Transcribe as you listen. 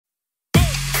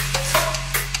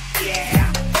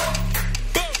Yeah.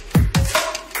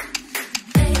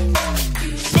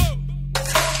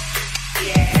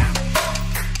 Yeah.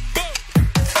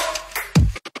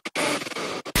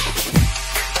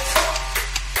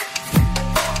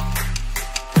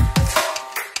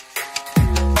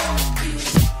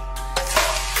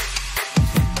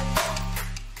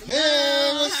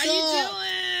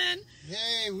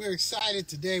 We're excited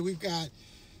today. We've got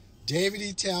David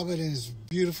E. Talbot and his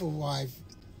beautiful wife,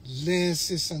 Lynn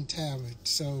Sisson-Talbert.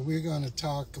 So we're going to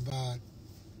talk about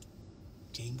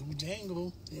Jingle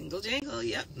Jangle. Jingle Jangle,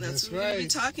 yep. That's what right. we're going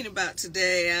to be talking about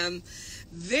today.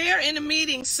 They're in a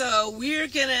meeting, so we're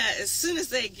going to, as soon as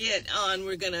they get on,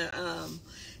 we're going to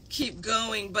keep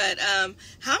going. But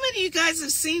how many of you guys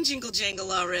have seen Jingle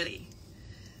Jangle already?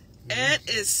 It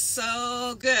is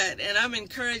so good, and I'm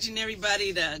encouraging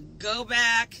everybody to go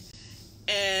back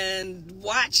and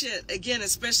watch it again,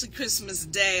 especially Christmas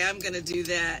Day. I'm going to do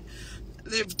that.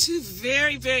 They're two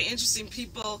very, very interesting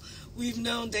people. We've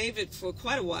known David for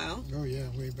quite a while. Oh, yeah,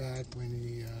 way back when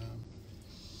he,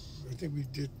 I think we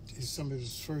did some of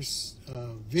his first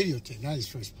videotape, not his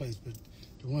first plays, but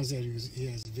the ones that he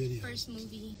has video. First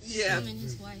movie. Yeah. Him and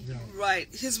his wife. Yeah. Right.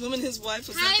 His woman, his wife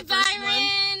was Hi, that the first Byron.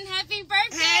 one? Happy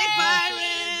birthday. Hey,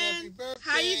 Byron. Happy birthday.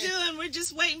 How you doing? We're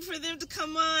just waiting for them to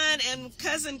come on, and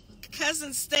cousin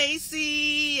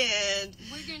Stacy, and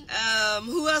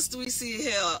who else do we see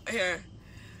here?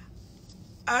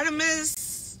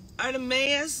 Artemis. I'm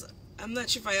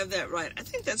not sure if I have that right. I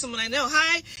think that's someone I know.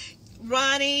 Hi,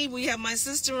 Ronnie. We have my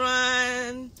sister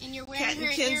Ron. And you're wearing Kat and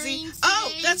her Kinsey. earrings Oh,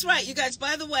 today. that's right, you guys.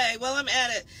 By the way, while I'm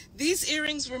at it, these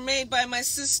earrings were made by my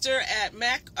sister at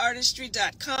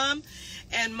mackartistry.com.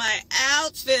 And my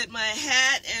outfit, my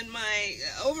hat, and my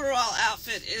overall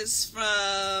outfit is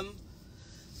from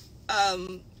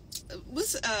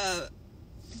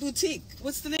boutique.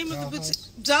 What's the name of the boutique?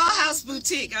 Dollhouse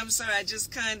Boutique. I'm sorry, I just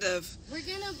kind of. We're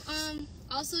gonna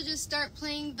also just start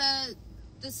playing the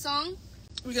song.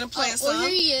 We're gonna play a song. Oh,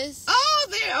 here he is. Oh,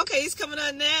 there. Okay, he's coming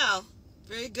on now.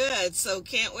 Very good. So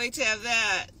can't wait to have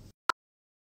that.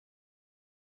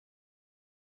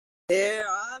 They're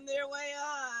on their way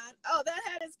on. Oh, that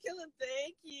hat is killing.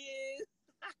 Thank you.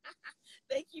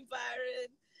 Thank you, Byron.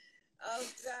 Oh,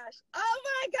 gosh. Oh,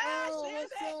 my gosh. Oh, There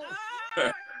they what's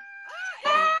are.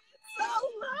 Oh, it's so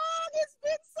long. It's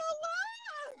been so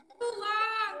long. Too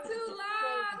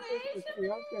long.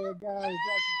 Okay, guys.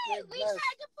 We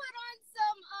tried to put on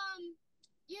some,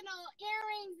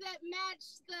 earrings that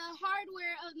match the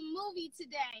hardware of the movie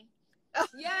today.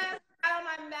 Yes, got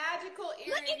my magical earrings.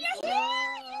 Look at your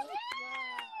hair.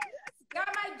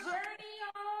 Got my journey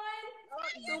on.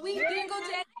 So we jingle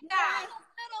jangle now.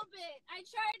 I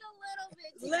tried a little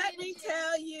bit. Let me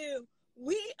tell you,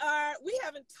 we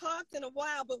haven't talked in a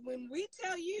while, but when we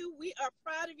tell you we are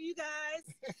proud of you guys,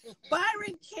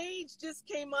 Byron Cage just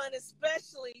came on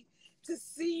especially to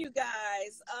see you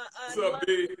guys. What's up,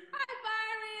 B? Hi,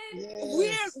 Byron.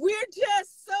 Yes. We're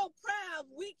just so proud.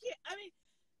 We can't. I mean,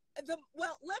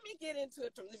 let me get into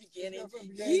it from the beginning.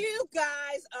 You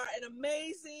guys are an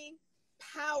amazing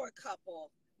power couple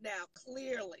now,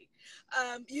 clearly.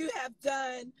 You have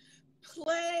done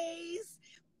plays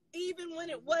even when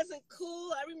it wasn't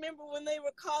cool. I remember when they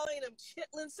were calling them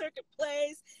Chitlin Circuit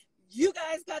plays. You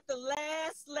guys got the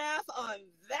last laugh on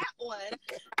that one.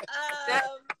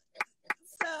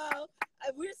 So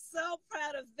we're so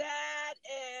proud of that.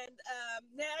 And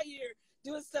now you're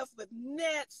doing stuff with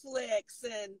Netflix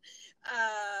and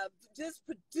just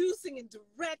producing and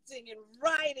directing and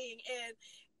writing and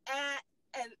at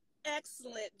an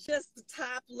excellent, just the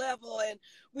top level. And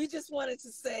we just wanted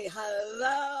to say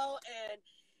hello, and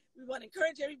we want to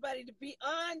encourage everybody to be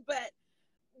on. But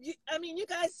you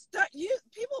guys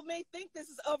people may think this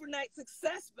is overnight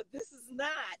success, but this is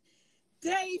not.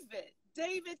 David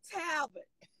Talbot.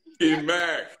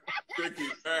 Mack. Vicki,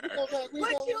 Mack.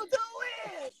 What you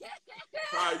doing?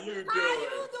 How you doing?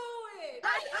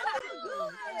 I'm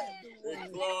good. Hey,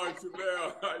 Claude Chanel,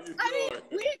 how you doing? I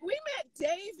mean, we met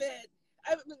David.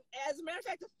 As a matter of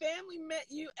fact, the family met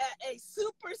you at a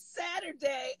Super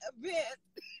Saturday event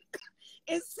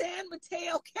in San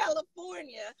Mateo,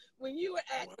 California, when you were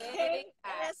at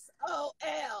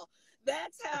KSOL.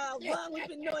 That's how long we've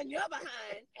been knowing you're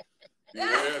behind.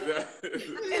 Yeah,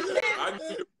 I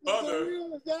knew your mother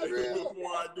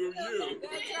before I knew you.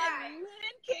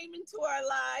 Lynn came into our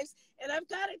lives, and I've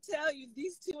got to tell you,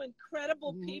 these two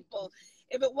incredible people,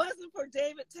 if it wasn't for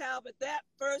David Talbot, that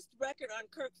first record on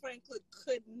Kirk Franklin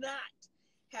could not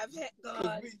have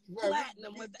gone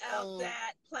platinum without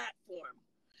that platform.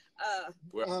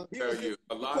 Well, I'll tell you,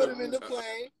 a lot put of him in the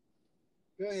play.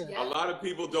 Go ahead. A lot of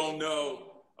people don't know.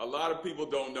 A lot of people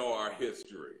don't know our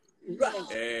history.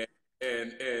 And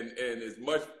as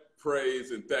much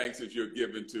praise and thanks as you're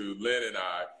giving to Lynn and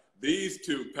I, these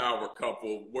two power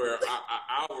couple were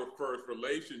our first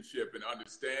relationship and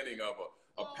understanding of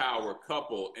a power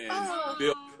couple, and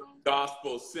built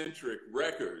gospel-centric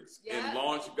records and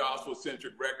launched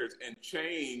gospel-centric records and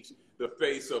changed the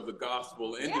face of the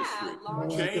gospel industry.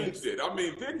 Changed it. I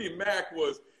mean, Vicki Mack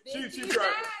was, Vicki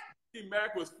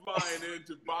Mack was flying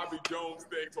into Bobby Jones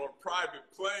things on private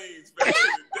planes back in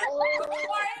the day. Before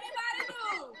anybody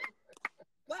knew.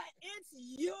 But it's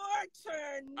your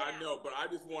turn now. I know, but I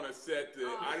just want to set the.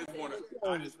 I just want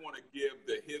to give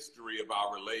the history of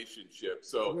our relationship.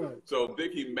 So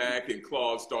Vicki Mack and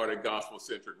Claude started Gospel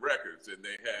Centric Records, and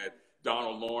they had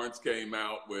Donald Lawrence came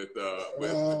out with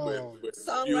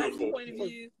Songwriting point of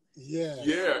view.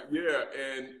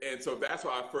 And so that's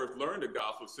why I first learned the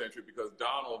Gospel Centric, because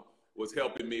Donald was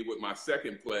helping me with my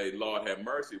second play, Lord Have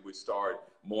Mercy, which starred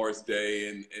Morris Day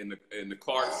and the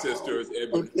Clark sisters.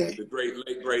 Edwin, the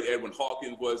late great Edwin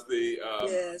Hawkins was the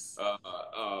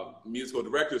musical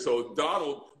director. So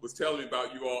Donald was telling me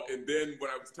about you all, and then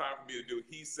when it was time for me to do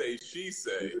He Say, She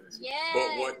Say,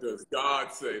 but what does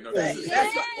God say? Now,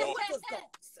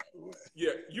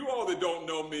 you all that don't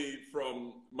know me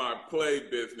from my play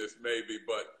business maybe,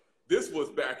 but this was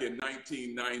back in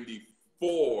 1994.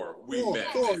 We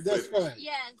met. That's right.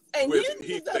 Yes. And you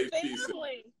knew the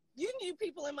family. You knew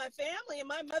people in my family, and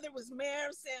my mother was mayor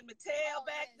of San Mateo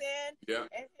back then. Yeah.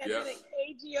 And had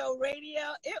KGO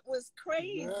radio. It was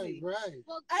crazy. Right.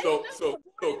 Well, so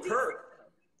Kirk,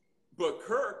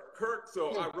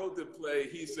 so I wrote the play,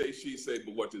 He Say, She Say,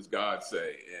 but what does God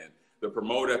say? And the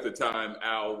promoter at the time,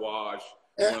 Al Wash,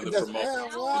 one of the promoters.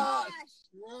 Al Wash.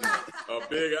 A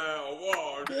big Al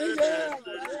Wash. Big Al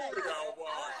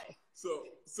Wash. So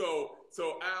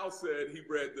Al said he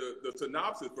read the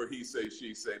synopsis for He Say,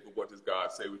 She Say, but what does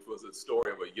God say, which was a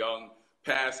story of a young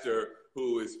pastor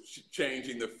who is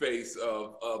changing the face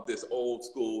of this old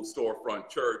school storefront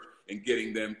church and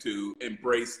getting them to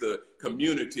embrace the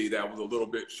community that was a little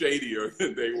bit shadier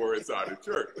than they were inside the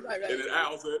church. Right. And then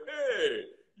Al said, hey,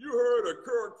 you heard of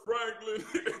Kirk Franklin?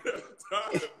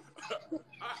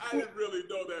 I didn't really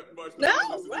know that much. No,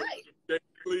 right.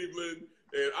 Cleveland.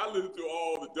 And I listened to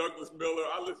all the Douglas Miller.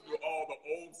 I listened to all the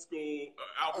old school,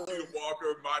 Alfred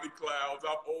Walker, Mighty Clouds.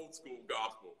 I'm old school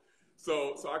gospel.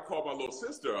 So I called my little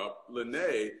sister up,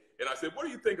 Lene, and I said, what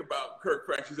do you think about Kirk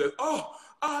Franklin? She says, oh,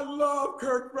 I love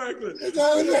Kirk Franklin. She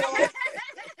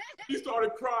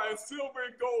started crying, silver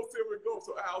and gold, silver and gold.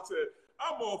 So Al said,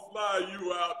 I'm going to fly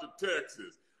you out to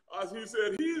Texas. He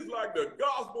said, he's like the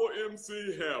gospel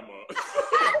MC Hammer.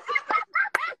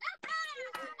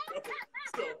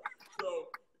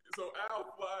 So Al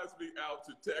flies me out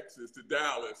to Texas, to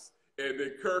Dallas, and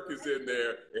then Kirk is in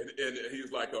there, and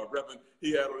he's like a Reverend.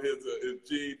 He had on his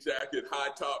jean jacket,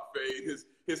 high top fade.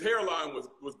 His hairline was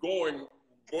going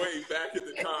way back at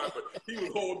the time, but he was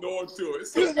holding on to it.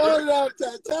 So he was holding on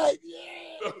that tight.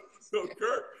 Yeah. So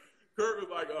Kirk was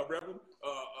like, Reverend,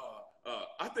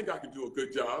 I think I can do a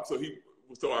good job. So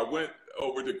I went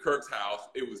over to Kirk's house.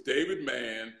 It was David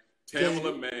Mann,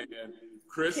 Tamala Mann,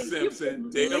 Chris Simpson,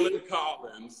 Dalen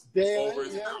Collins over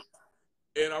his house.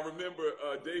 And I remember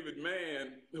David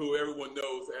Mann, who everyone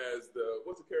knows as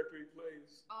what's the character he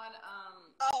plays?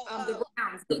 On The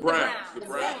Browns. The Browns.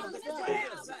 Right.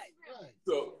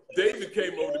 So David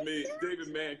came over to me. Dave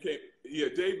Mann came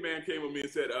over to me and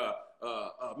said,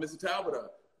 Mr. Talbot,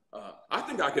 I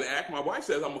think I can act. My wife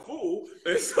says I'm a fool.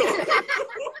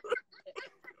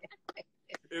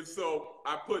 And so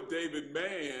I put David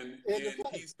Mann in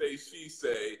He Say, She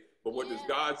Say, but what does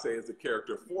God say is the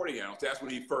character 40 Ounce. That's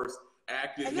when he first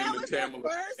acted, and him and Tamala.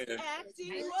 First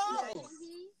acting role.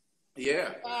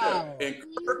 Yeah. Wow. And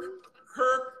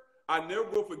Kirk, I never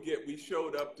will forget, we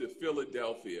showed up to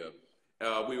Philadelphia.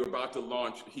 We were about to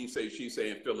launch He Say, She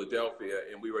Say in Philadelphia,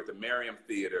 and we were at the Merriam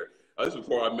Theater. This was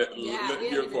before I met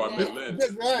Lynn.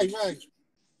 Right.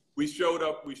 We showed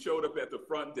up at the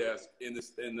front desk,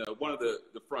 one of the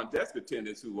front desk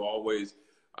attendants who always,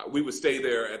 we would stay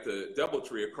there at the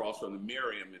DoubleTree across from the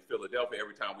Merriam in Philadelphia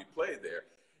every time we played there.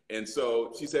 And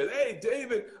so she said, hey,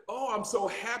 David, I'm so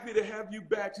happy to have you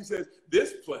back. She says,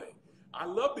 this play, I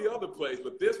love the other plays,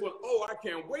 but this one, I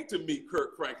can't wait to meet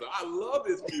Kirk Franklin. I love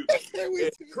his music.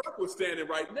 And Kirk was standing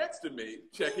right next to me,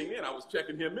 checking in. I was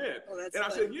checking him in. And I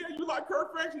said, yeah, you like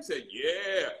Kirk Franklin? She said,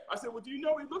 yeah. I said, well, do you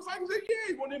know what he looks like? He said, yeah,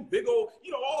 he's one of them big old,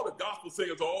 all the gospel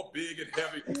singers are all big and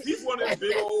heavy. He's one of them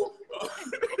big old,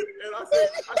 and I said,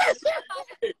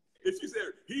 hey. And she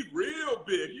said, he's real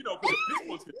big, because the big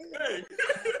ones can sing.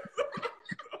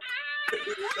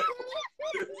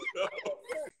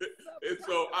 And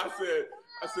so I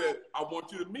I said, I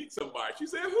want you to meet somebody. She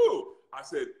said, who? I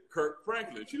said, Kirk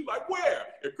Franklin. She was like, where?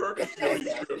 And Kirk is still here.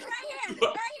 Right here. She's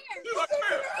like,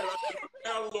 where? And I took her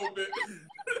down a little bit.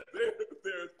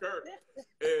 There's Kirk.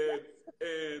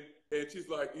 And she's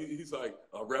like, he's like,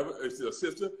 Reverend, it's a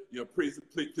sister, pleased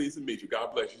to meet you.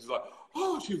 God bless you. She's like,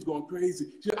 oh, she was going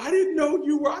crazy. She said, I didn't know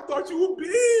you were. I thought you were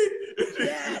big.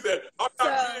 She said, I'm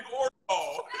not big or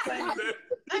tall. I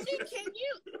mean,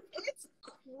 it's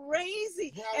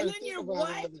crazy. And then your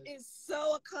wife is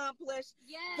so accomplished.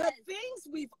 Yes. The things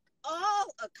we've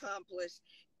all accomplished.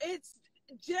 It's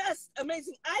just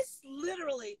amazing.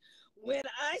 Literally, when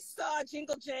I saw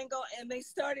Jingle Jangle and they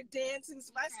started dancing,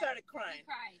 I started crying.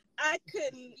 I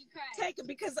couldn't take it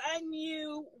because I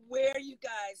knew where you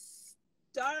guys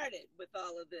started with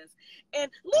all of this.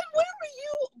 And Lynn, where were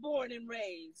you born and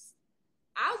raised?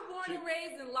 I was born and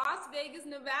raised in Las Vegas,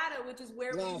 Nevada, which is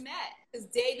where we met, because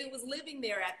David was living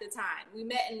there at the time. We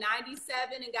met in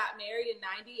 '97 and got married in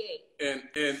 '98. And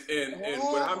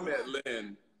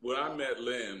when I met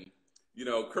Lynn,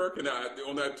 Kirk and I,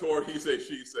 on that tour, he say,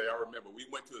 she say, I remember, we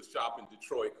went to a shop in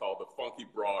Detroit called the Funky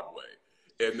Broadway.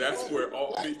 And that's where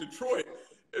all these Detroit,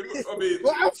 I'm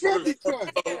from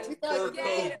Detroit. Kirk,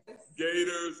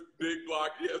 Gators, Big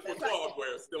Block, yes, for Claude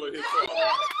wear, still in his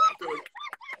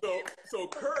So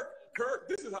Kirk,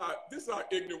 this is how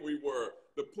ignorant we were.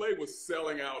 The play was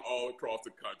selling out all across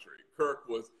the country. Kirk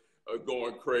was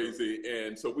going crazy,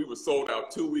 and so we were sold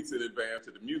out 2 weeks in advance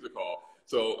at the music hall.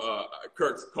 So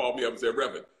Kirk called me up and said,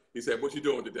 Reverend, he said, what you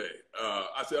doing today?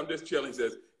 I said, I'm just chilling. He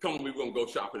says, come on, we're going to go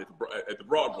shopping at the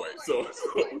Broadway. So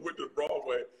we went to the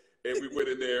Broadway, and we went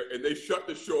in there, and they shut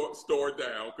the store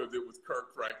down because it was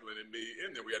Kirk Franklin and me,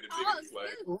 and then we had the Dickens play.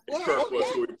 And Kirk was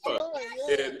who he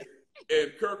was.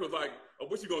 And Kirk was like,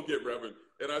 what you going to get, Reverend?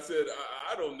 And I said,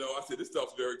 I don't know. I said, this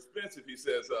stuff's very expensive. He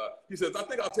says, I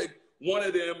think I'll take one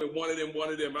of them and one of them, one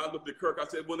of them. I looked at Kirk. I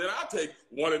said, well, then I'll take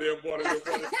one of them, one of them,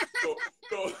 one of them.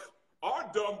 So our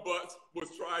dumb butts was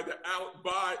trying to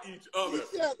outbuy each other.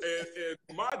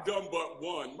 And my dumb butt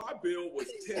won. My bill was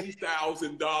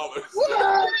 $10,000.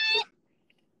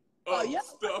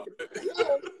 Stuff.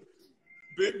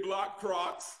 Big block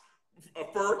Crocs, a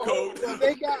fur coat. Well,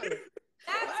 they got it.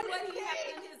 That's what he had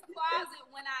in his closet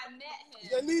when I met him.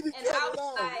 And I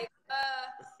was like,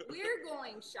 we're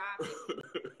going shopping.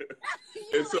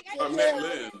 And so I met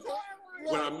Lynn.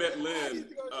 When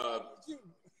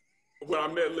I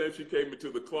met Lynn, she came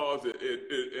into the closet,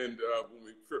 and when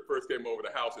we first came over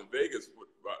the house in Vegas,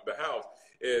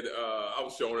 and I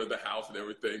was showing her the house and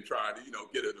everything, trying to,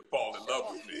 get her to fall in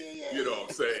love with me. You know what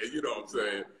I'm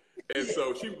saying? And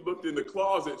so she looked in the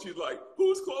closet. She's like,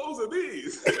 whose clothes are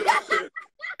these? And I said,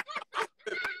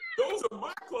 those are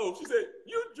my clothes. She said,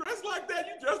 you dress like that?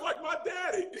 You dress like my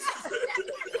daddy. No,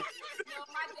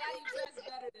 my daddy dressed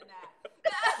better than that.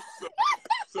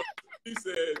 So she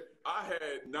said, I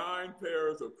had 9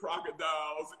 pairs of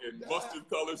crocodiles and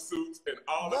mustard-colored suits and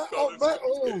olive-colored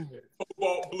suits and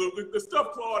cobalt blue. The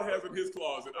stuff Claude has in his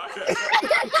closet. I had.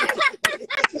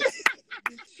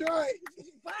 Detroit.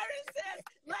 Byron says,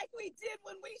 like we did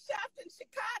when we shopped in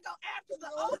Chicago after the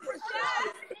Oprah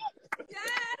show.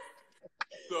 Yes.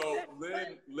 So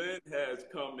Lynn has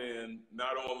come in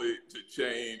not only to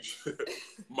change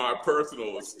my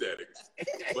personal aesthetics,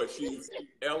 but she's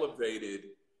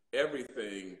elevated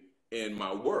everything in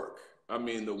my work. I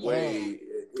mean, the way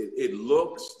it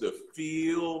looks, the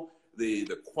feel, the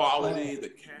quality, the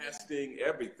casting,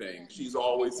 everything. She's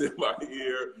always in my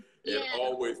ear and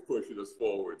always pushing us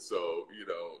forward. So, you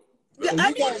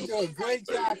guys do a great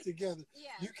job together.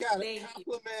 Yeah. You kind of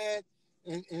compliment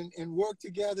and work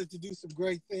together to do some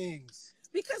great things.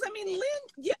 Because, Lynn,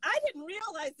 I didn't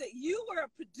realize that you were a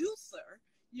producer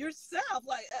yourself.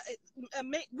 Like,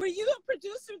 were you a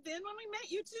producer then when we met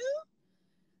you too?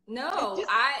 No,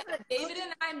 David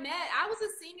and I met. I was a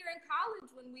senior in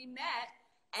college when we met.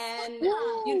 And,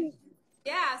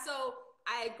 so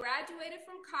I graduated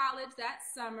from college that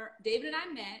summer. David and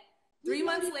I met. 3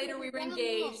 months later, we were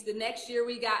engaged. The next year,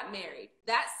 we got married.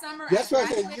 That summer, that's why I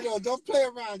said, don't play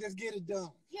around. Just get it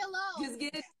done. Just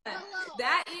get it done.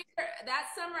 That year, that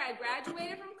summer, I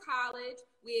graduated from college.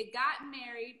 We had gotten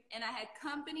married, and I had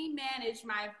company managed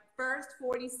my first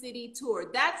 40-city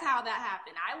tour. That's how that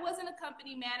happened. I wasn't a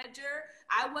company manager.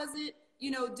 I wasn't,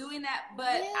 doing that,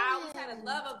 but I always had a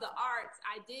love of the arts.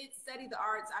 I did study the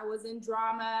arts. I was in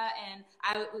drama, and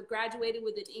I graduated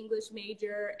with an English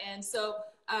major. And so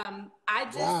I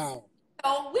just,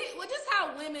 just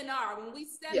how women are. When we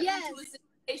step into a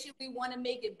situation, we want to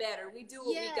make it better. We do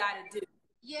what we got to do.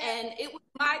 And it was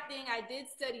my thing. I did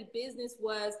study business.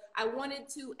 I wanted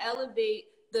to elevate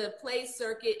the play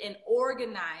circuit and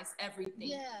organize everything.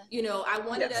 Yeah. You know, I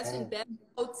wanted Yes. us in better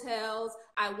hotels.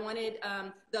 I wanted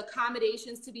the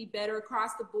accommodations to be better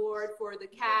across the board for the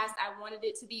cast. I wanted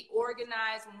it to be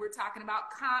organized when we're talking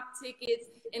about comp tickets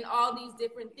and all these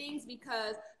different things,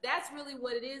 because that's really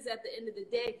what it is at the end of the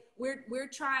day. We're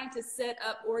trying to set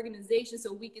up organization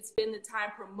so we can spend the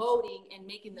time promoting and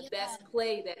making the best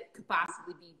play that could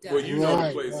possibly be done. Well, you know the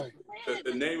Right, place. right.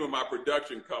 The name of my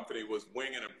production company was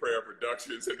Winging and Prayer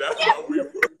Productions, and that's how we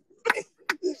were.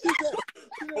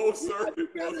 Oh, sir, it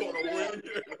was on a wing.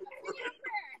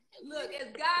 Look,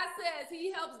 as God says,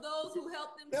 He helps those who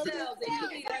help themselves, and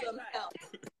you need some help.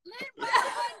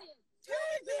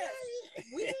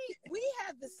 We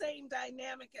have the same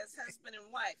dynamic as husband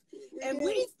and wife, and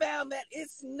we found that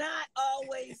it's not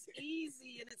always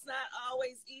easy, and it's not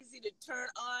always easy to turn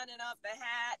on and off the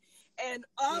hat. And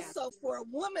also for a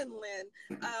woman,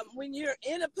 Lynn, when you're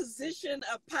in a position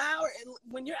of power, and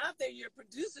when you're out there, you're a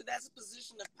producer, that's a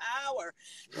position of power.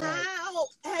 Right. How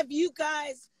have you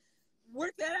guys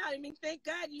worked that out? I mean, thank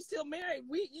God you're still married.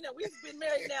 We've been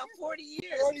married now 40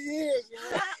 years. 40 years,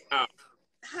 man.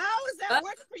 How has that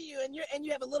worked for you? And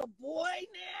you have a little boy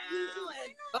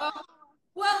now. And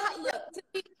Well, look, to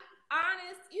be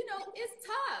honest, you know, it's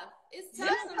tough. It's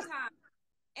tough sometimes.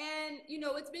 And, you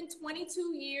know, it's been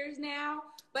 22 years now,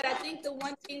 but I think the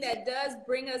one thing that does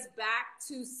bring us back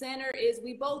to center is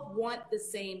we both want the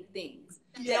same things.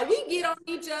 Yes. Now, we get on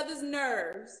each other's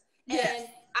nerves, Yes. and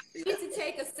I need to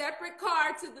take a separate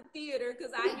car to the theater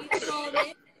because I need to go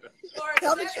in.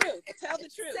 Tell the truth. Tell the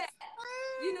truth.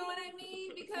 You know what I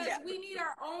mean? Because we need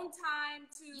our own time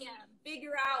to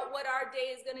figure out what our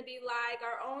day is going to be like,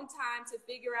 our own time to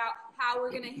figure out how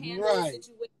we're going to handle the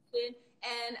situation.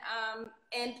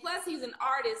 And plus he's an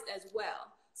artist as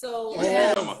well. So Really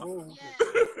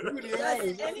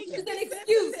and he's an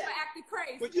excuse for acting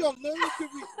crazy. But you know, learning to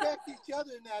respect each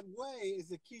other in that way is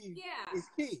the key. Yeah. It's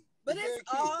key. But it's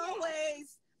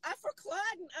always, for Claude,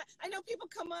 I know people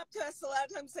come up to us a lot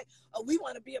of times and say, oh, we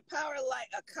want to be a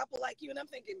couple like you. And I'm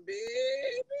thinking, baby.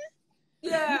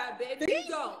 Yeah, baby, you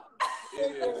don't.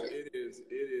 It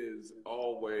is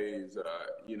always,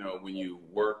 you know, when you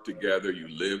work together, you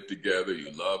live together,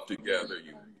 you love together,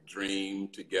 you dream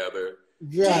together.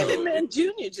 Right. David Mann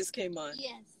Jr. just came on.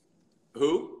 Yes.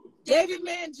 Who? David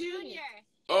Mann Jr.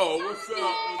 Oh, what's up?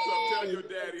 What's up? Tell your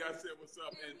daddy I said what's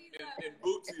up. And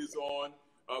Bootsy is on.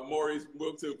 Maurice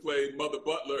Wilson played Mother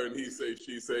Butler, and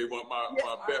she say one of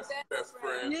my best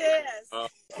friend. Yes.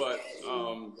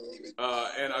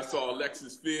 And I saw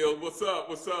Alexis Field. What's up,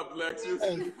 Alexis?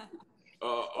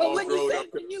 But when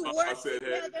you work said,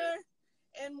 together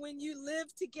and when you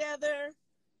live together.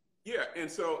 Yeah, and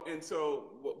so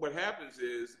what happens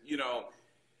is, you know,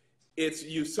 it's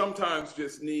you sometimes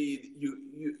just need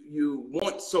you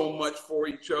want so much for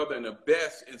each other and the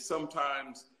best, and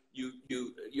sometimes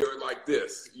you're like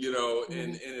this, you know,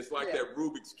 and it's like that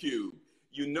Rubik's Cube.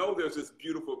 You know, there's this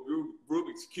beautiful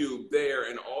Rubik's Cube there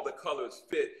and all the colors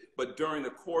fit, but during the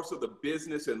course of the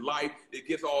business and life, it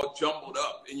gets all jumbled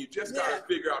up, and you just got to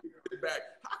figure out,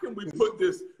 how can we put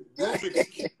this Rubik's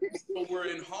Cube so we're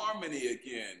in harmony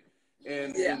again?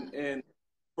 And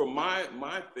for my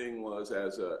thing was,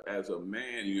 as a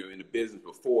man, you're in the business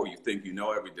before, you think you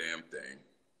know every damn thing.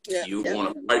 Yeah. You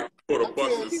want to fight for the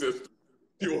bust the system.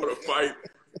 You want to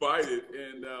fight it.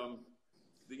 And,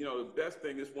 you know, the best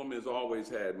thing, this woman has always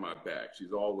had my back.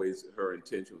 Her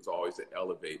intention was always to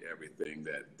elevate everything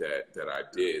that I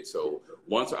did. So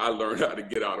once I learned how to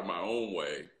get out of my own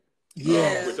way,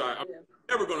 which I'm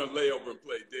never going to lay over and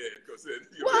play dead, because I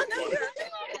feel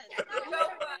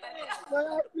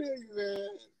you, man.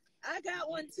 I got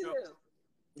one too.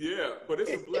 Yeah, but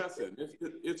it's a blessing.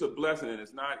 It's a blessing, and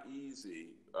it's not easy.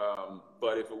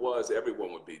 But if it was,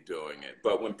 everyone would be doing it.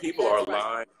 But when people are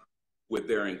aligned with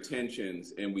their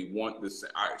intentions, and we want this,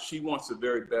 she wants the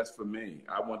very best for me.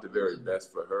 I want the very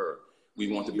best for her. We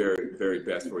want the very, very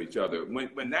best for each other.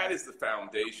 When that is the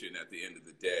foundation at the end of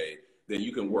the day, then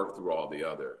you can work through all the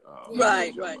other.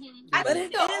 Right. But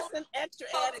it So- is an extra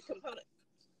added component.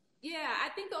 Yeah, I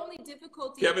think the only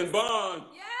difficulty Kevin Bond.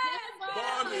 Yes,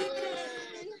 Bond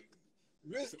is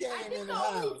Risk I game think in the the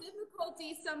house. only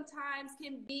difficulty sometimes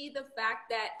can be the fact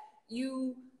that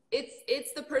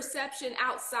it's the perception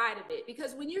outside of it.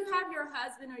 Because when you have your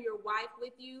husband or your wife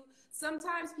with you,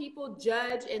 sometimes people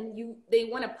judge and they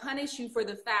want to punish you for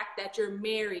the fact that you're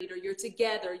married or you're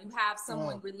together. You have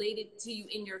someone related to you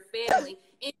in your family,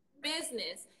 in your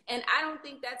business. And I don't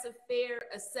think that's a fair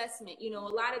assessment. You know,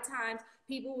 a lot of times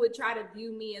people would try to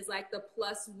view me as like the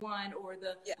 +1 or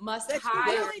the must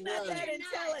hire. You're really not that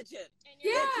intelligent.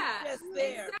 Yeah, just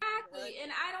there. Exactly.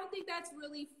 And I don't think that's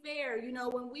really fair. You know,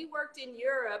 when we worked in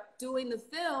Europe doing the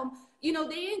film, you know,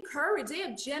 they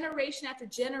have generation after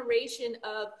generation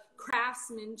of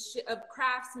craftsmanship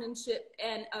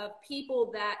and of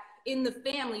people that in the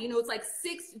family, you know, it's like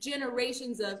 6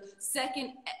 generations of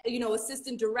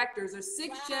assistant directors, or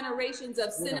 6 generations of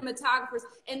cinematographers,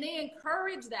 and they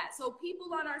encourage that. So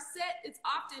people on our set, it's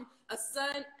often a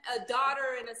son, a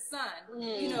daughter, and a son,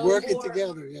 you know, working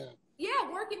together.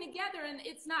 Yeah, working together, and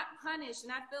it's not punished.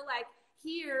 And I feel like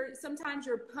here, sometimes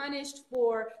you're punished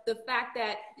for the fact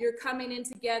that you're coming in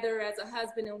together as a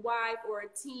husband and wife or a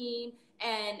team,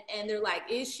 and they're like,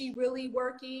 is she really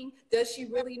working? Does she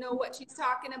really know what she's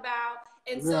talking about?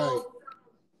 And so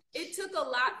it took a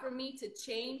lot for me to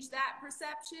change that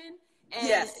perception.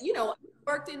 And, you know, I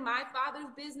worked in my father's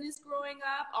business growing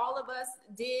up. All of us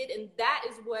did. And that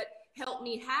is what helped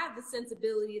me have the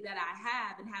sensibility that I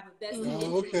have and have a vested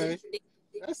interest.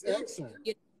 That's excellent.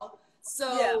 You know?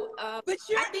 So, but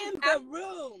you're in the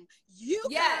room. You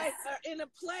guys are in a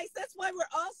place. That's why we're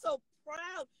all so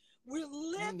proud. We're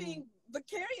living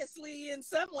vicariously in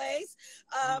some ways,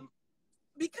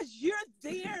 because you're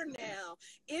there now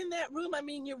in that room. I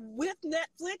mean, you're with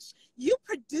Netflix. You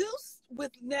produced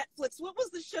with Netflix. What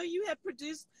was the show you had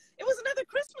produced? It was another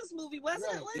Christmas movie,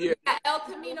 wasn't it? Lynn? Yeah, El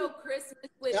Camino Christmas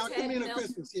with Ted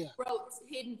Nelson. Wrote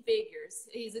Hidden Figures.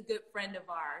 He's a good friend of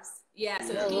ours. Yeah,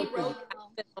 so he wrote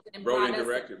and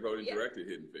directed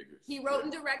Hidden Figures. He wrote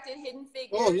and directed Hidden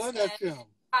Figures. Oh, love that film.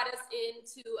 Brought us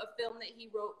into a film that he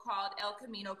wrote called El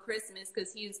Camino Christmas,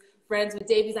 because he's friends with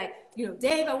Dave. He's like, you know,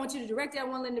 Dave, I want you to direct it. I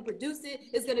want Lynn to produce it.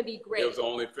 It's going to be great. It was the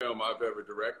only film I've ever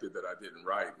directed that I didn't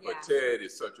write. But Ted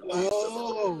is such a beast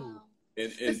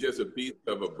and just a beast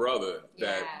of a brother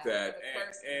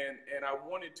and I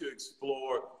wanted to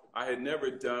explore. I had never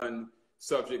done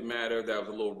subject matter that was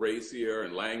a little racier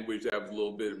and language that was a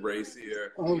little bit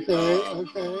racier.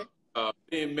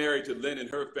 Being married to Lynn and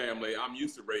her family, I'm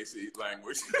used to racy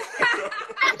language.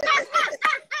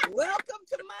 Welcome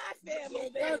to my family,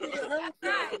 baby. You know, my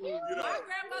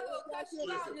grandmother will cut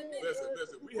you out in the middle.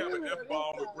 Listen, we have an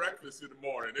F-bomb with breakfast in the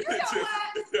morning. It's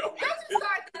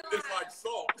like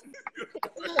salt.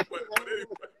 But anyway.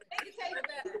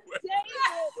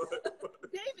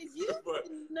 David, you've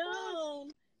been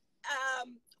known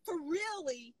for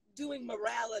really doing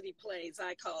morality plays,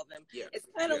 I call them. It's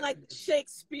kind of like the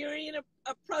Shakespearean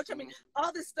approach. I mean,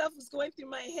 all this stuff was going through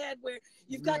my head where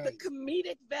you've got the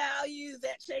comedic value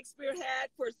that Shakespeare had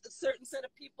for a certain set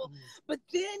of people, but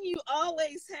then you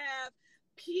always have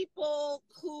people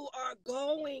who are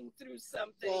going through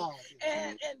something,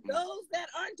 and those that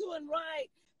aren't doing right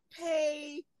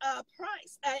pay a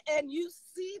price, and you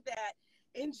see that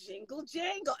in Jingle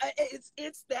Jangle.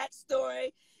 It's that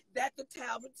story that the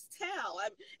Talbots tell.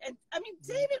 I mean,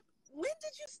 David, when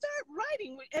did you start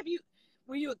writing?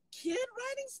 Were you a kid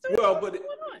writing stories? Well, but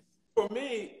for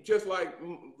me, just like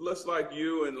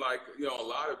you and like, you know, a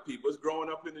lot of people, it's growing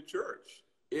up in the church.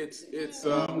 It's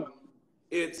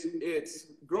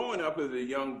growing up as a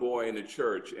young boy in the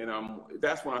church, and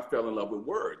that's when I fell in love with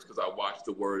words, because I watched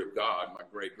the Word of God. My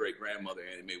great-great-grandmother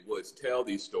Annie Mae Woods tell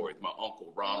these stories. My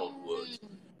uncle Ronald Woods.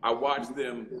 I watched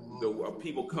them. The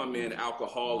people come in,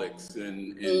 alcoholics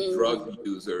and drug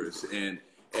users, and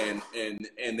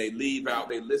they leave out.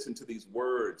 They listen to these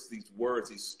words, these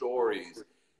stories.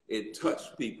 It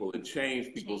touched people and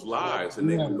changed people's lives, and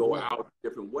they would go out a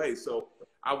different way. So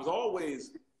I was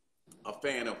always a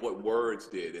fan of what words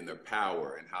did and their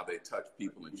power and how they touch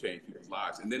people and change people's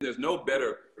lives. And then there's no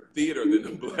better theater than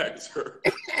the Black church.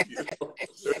 You know?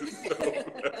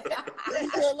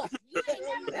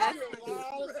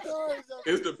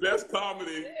 It's the best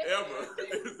comedy ever.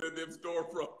 Is in them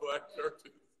storefront Black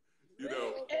churches. You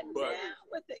know, and now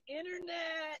with the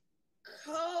internet,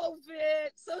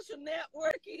 COVID, social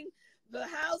networking, the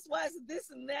housewives, this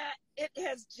and that, it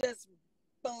has just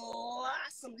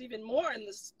blossomed even more in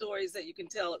the stories that you can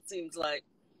tell, it seems like.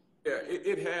 Yeah,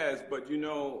 it has, but you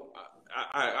know,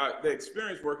 the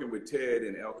experience working with Ted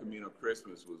in El Camino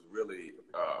Christmas was really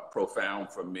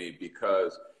profound for me,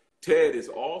 because Ted is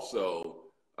also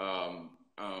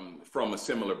from a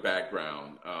similar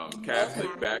background,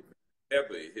 Catholic background.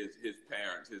 Heavily, his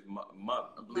parents, his mother,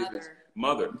 I believe his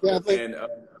mother, and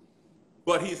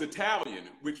but he's Italian,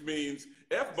 which means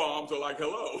F-bombs are like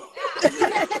hello. You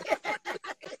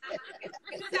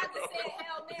just have to say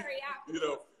Hail Mary after. You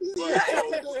know,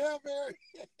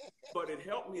 but it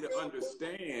helped me to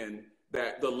understand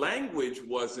that the language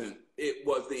wasn't, it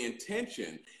was the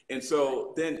intention. And And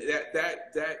so then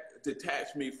that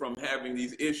detached me from having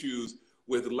these issues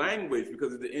with language,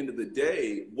 because at the end of the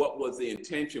day, what was the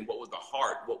intention? What was the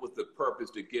heart? What was the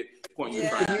purpose to get point you're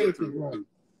trying to get through?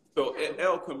 So at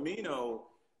El Camino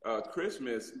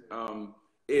Christmas,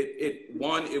 it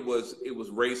was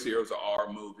racier. It was an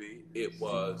R movie. It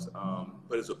was,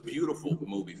 but it's a beautiful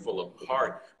movie full of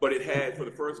heart. But it had, for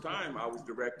the first time, I was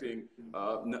directing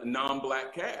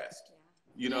non-Black cast.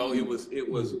 You know, it was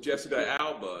Jessica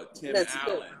Alba, Tim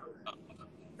Allen,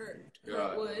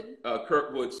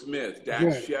 Kurtwood Smith,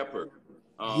 Dax Shepard,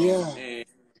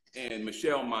 and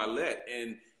Michelle Milet,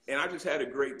 and I just had a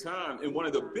great time. And one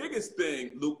of the biggest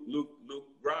thing, Luke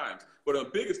Grimes, but the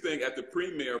biggest thing at the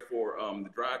premiere for the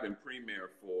drive-in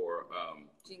premiere for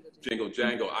Jingle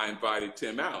Jangle, I invited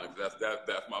Tim Allen. That's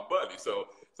my buddy. So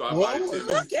I invited Tim.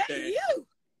 Look at you.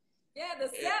 Yeah, the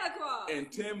Santa Claus. And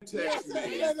Tim texts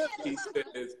me.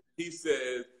 He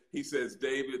says,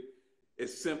 David,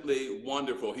 it's simply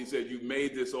wonderful. He said, you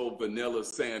made this old vanilla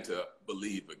Santa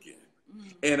believe again.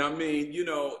 And I mean, you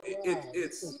know,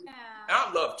 it's.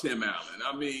 I love Tim Allen.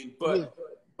 I mean, but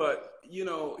you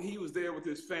know, he was there with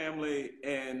his family,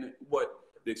 and what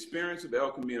the experience of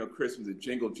El Camino Christmas and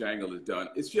Jingle Jangle has done,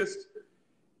 it's just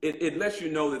it lets you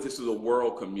know that this is a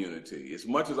world community. As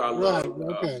much as I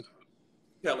love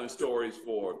telling stories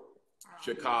for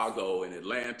Chicago and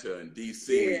Atlanta and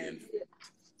DC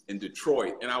and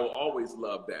Detroit, and I will always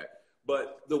love that.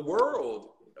 But the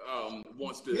world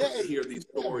wants to hear these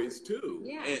stories too.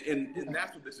 And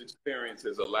that's what this experience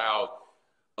has allowed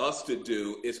us to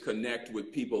do, is connect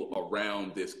with people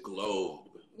around this globe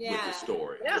with the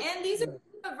story. And these are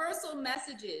universal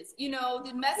messages, you know,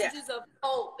 the messages of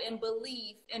hope and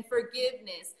belief and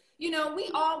forgiveness. You know, we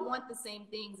all want the same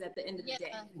things at the end of the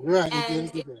day. Right.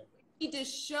 And we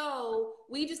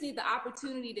just need the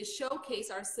opportunity to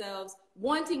showcase ourselves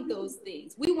wanting those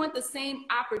things. We want the same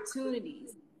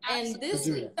opportunities. And this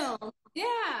film,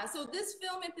 so this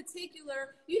film in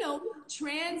particular, you know,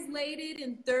 translated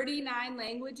in 39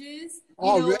 languages, in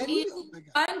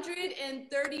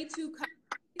 132 countries,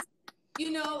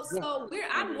 you know, so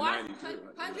I'm watching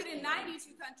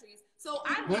 192 countries. So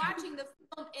I'm watching the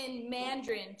film in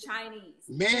Mandarin Chinese,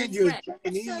 Mandarin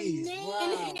Chinese,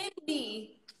 in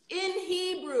Hindi, in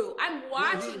Hebrew. I'm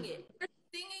watching it. They're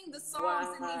singing the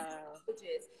songs in these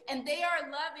languages, and they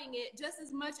are loving it just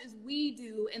as much as we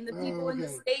do, and the people in the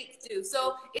States do.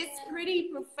 So it's pretty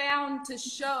profound to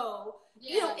show.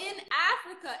 You know, in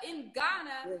Africa, in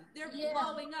Ghana, they're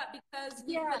blowing up because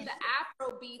we put the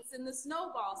Afro beats in the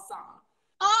Snowball song.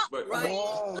 And I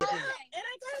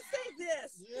gotta say this,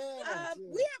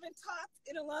 we haven't talked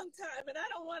in a long time, and I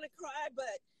don't want to cry,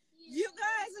 but you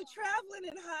guys are traveling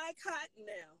in high cotton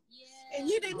now, and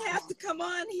you didn't have to come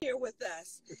on here with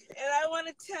us. And I want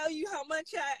to tell you how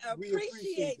much I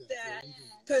appreciate that,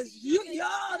 because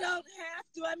y'all don't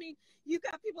have to. I mean, you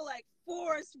got people like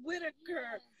Forrest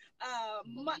Whitaker,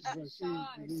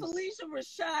 Felicia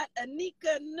Rashad,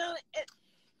 Anika.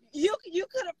 You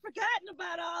could have forgotten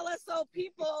about all us old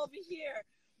people over here,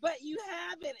 but you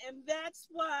haven't, and that's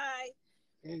why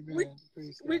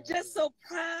we're just so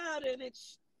proud, and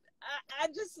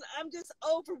I'm just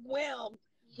overwhelmed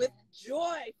with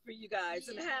joy for you guys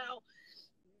and how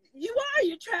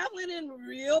you're traveling in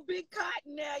real big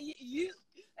cotton now. You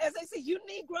as I say, you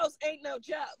Negroes ain't no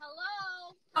joke.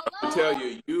 Hello. I tell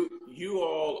you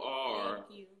all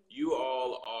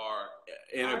are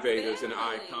innovators and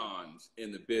icons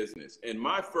in the business. And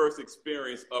my first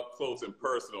experience up close and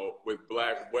personal with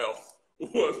Black wealth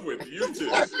was with you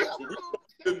two.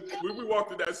 When we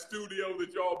walked in that studio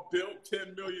that y'all built,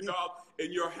 $10 million,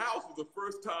 and your house was the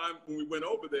first time when we went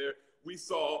over there, we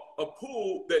saw a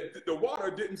pool that the water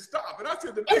didn't stop. And I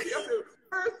said to Vicki,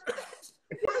 where's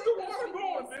the water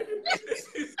going, nigga?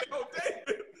 She said, oh,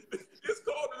 David, it's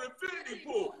called an infinity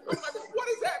pool. I'm like, well, what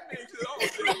does that mean? She said, oh,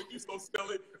 David, you so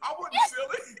silly. I wasn't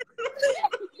silly.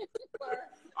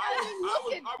 I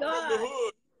was from the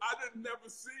hood. I didn't never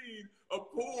seen a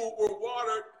pool where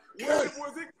water, where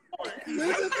was it going? And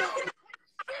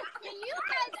you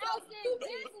guys outdid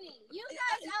Disney.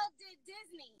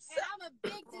 And I'm a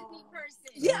big Disney person.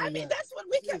 Yeah, I mean, that's what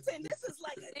we kept saying. This is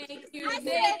like Thank you. I said,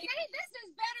 hey, this is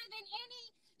better than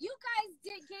any. You guys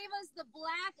gave us the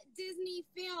Black Disney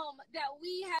film that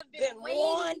we have been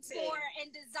waiting for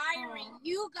and desiring.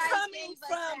 You guys coming gave us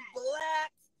from that. Black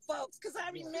folks, because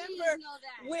I remember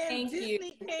when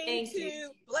Disney came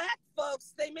to Black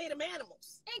folks, they made them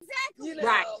animals. Exactly. You know,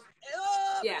 right. Oh,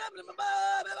 Yeah. No, but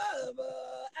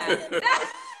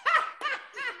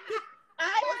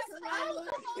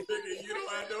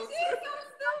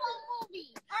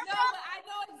I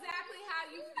know exactly how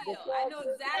you feel. I know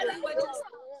exactly what you're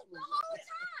saying.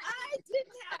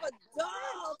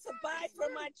 doll to buy for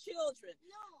my children.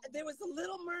 There was a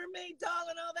Little Mermaid doll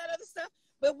and all that other stuff.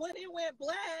 But when it went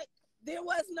black, there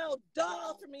was no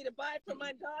doll for me to buy for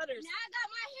my daughters. Now I got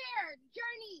my hair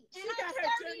journey, and She got I'm her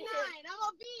 39. journey hair. I'm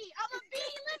a bee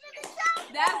living in the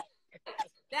South.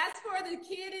 That's for the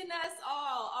kid in us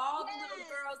all the little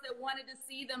girls that wanted to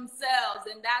see themselves,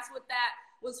 and that's what that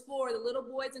was for, the little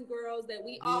boys and girls that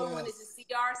we all wanted to see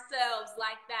ourselves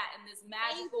like that in this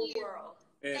magical world.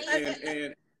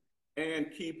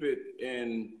 And keep it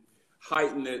and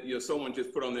heighten it. You know, someone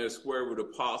just put on there square root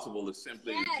of possible is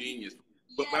simply genius.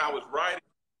 But when I was writing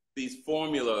these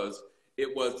formulas,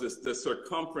 it was the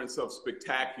circumference of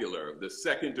spectacular, the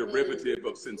second derivative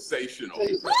of sensational,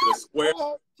 the square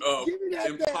of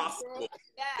impossible.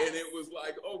 And it was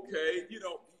like, okay, you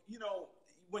know,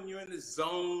 when you're in the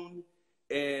zone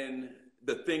and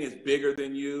the thing is bigger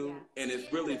than you and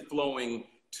it's really flowing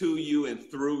to you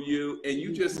and through you, and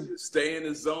you just stay in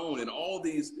the zone, and all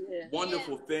these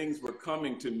wonderful things were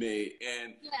coming to me,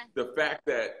 and the fact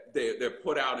that they're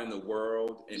put out in the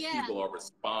world and people are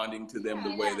responding to them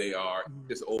the way they are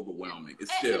is overwhelming.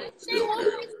 It's still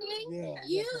very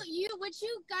you what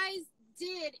you guys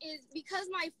did is, because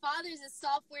my father's a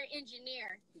software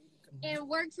engineer and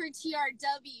worked for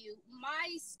TRW,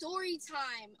 my story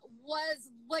time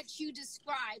was what you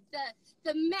described,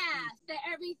 the math, the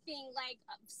everything, like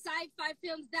sci-fi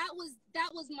films. That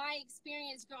was my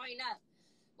experience growing up,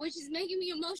 which is making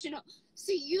me emotional.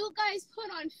 So you guys put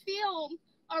on film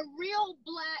a real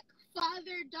Black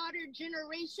father-daughter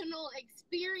generational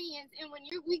experience, and when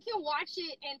we can watch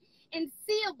it and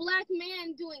see a Black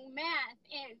man doing math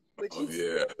and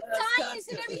science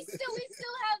and everything, we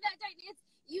still have that. It's,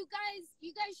 you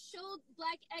guys showed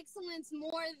Black excellence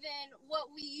more than what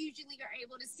we usually are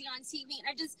able to see on TV. And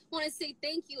I just want to say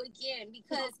thank you again,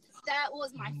 because that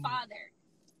was my father.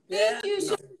 Thank you.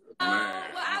 Well,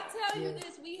 I'll tell you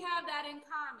this, we have that in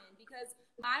common, because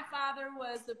my father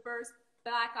was the first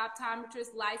Black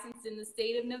optometrist licensed in the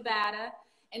state of Nevada,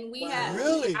 and we had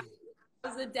I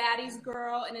was a daddy's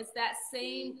girl, and it's that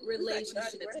same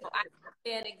relationship. So I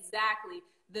understand exactly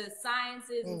the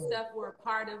sciences and stuff were a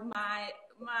part of my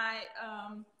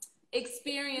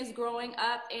experience growing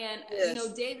up. And you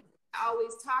know, David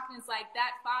always talking, it's like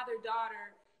that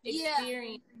father-daughter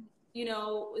experience, you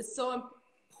know, is so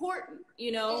important,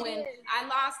 you know. And I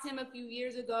lost him a few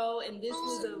years ago, and this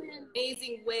was an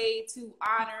amazing way to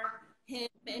honor him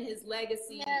and his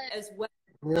legacy as well.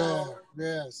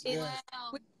 We're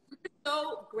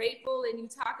so grateful, and you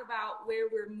talk about where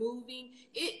we're moving.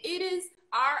 It is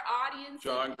our audience.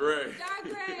 John Gray. John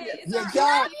Gray. John in the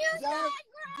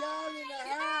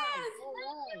house.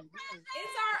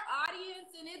 It's our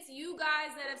audience, and it's you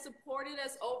guys that have supported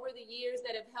us over the years,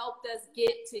 that have helped us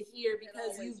get to here,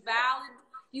 because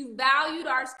you valued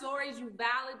our stories, you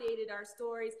validated our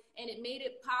stories, and it made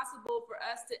it possible for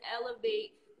us to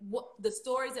elevate the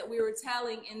stories that we were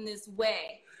telling in this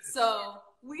way. So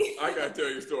I gotta tell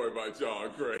you a story about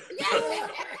John Gray.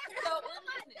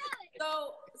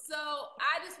 So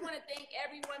I just want to thank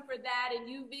everyone for that, and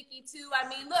you, Vicki, too. I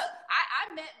mean, look,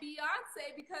 I met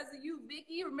Beyonce because of you,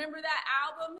 Vicki. Remember that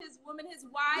album, His Woman, His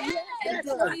Wife? And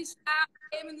Tony Child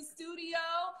came in the studio.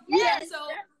 Yes. So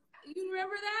you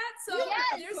remember that? So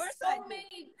there's so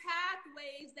many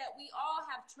pathways that we all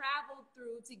have traveled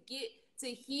through to get to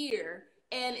here.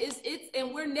 And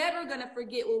and we're never gonna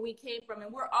forget where we came from,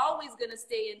 and we're always gonna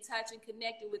stay in touch and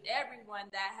connected with everyone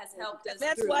that has helped us.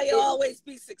 That's why you always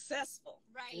be successful,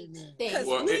 right? Because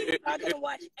we are gonna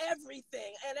watch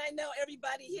everything, and I know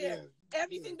everybody here,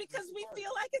 everything, because we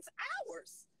feel like it's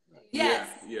ours. Yes.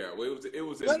 Well, it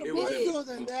was more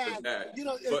than that. You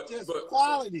know, it's just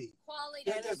quality.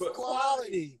 It's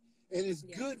quality, and it's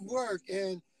good work,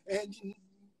 and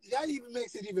that even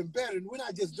makes it even better. And we're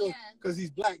not just doing because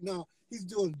he's Black. No, he's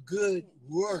doing good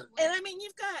work. And I mean,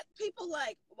 you've got people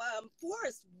like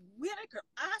Forrest Whitaker,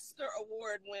 Oscar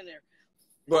Award winner.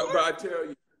 But I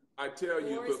tell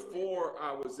you, before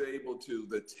I was able to,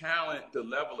 the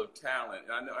level of talent,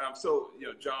 and I'm so, you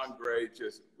know, John Gray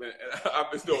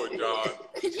I've been knowing John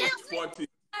for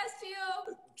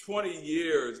 20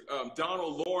 years.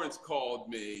 Donald Lawrence called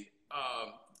me.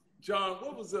 John,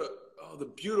 what was the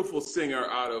beautiful singer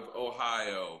out of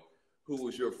Ohio who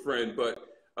was your friend? But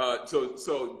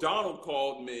so Donald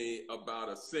called me about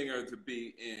a singer to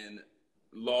be in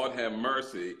Lord Have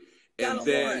Mercy, and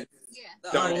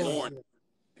Donald Lawrence,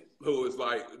 who is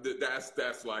like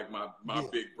that's like my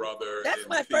big brother. That's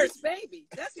my first baby.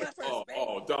 That's my first baby.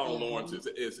 Oh, Donald Lawrence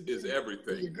is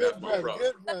everything. That's my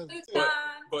brother.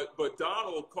 But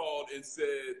Donald called and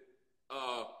said,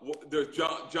 there's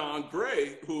John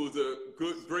Gray, who's a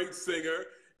great singer,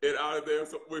 and out of there,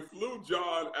 so we flew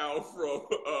John out from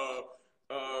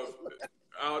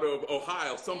out of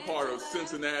Ohio, some part of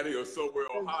Cincinnati or somewhere,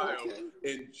 Ohio,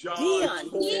 and John toured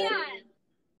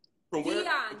from where?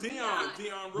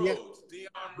 Dion Rhodes. Dion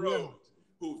Rhodes,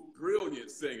 who's a brilliant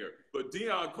singer. But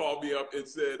Dion called me up and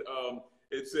said,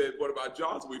 what about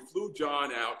John? So we flew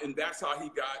John out, and that's how he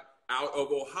got out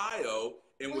of Ohio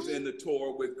and was in the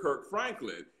tour with Kirk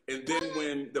Franklin. And then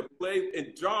when the play,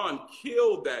 and John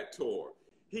killed that tour.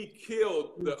 He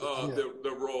killed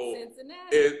the role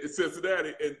in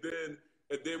Cincinnati. And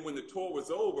then when the tour was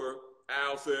over,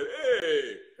 Al said,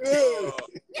 hey, I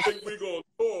think we're going to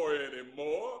tour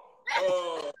anymore.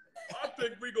 I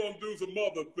think we're going to do some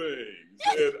other things.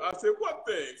 And I said, what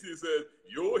things? He said,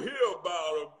 you'll hear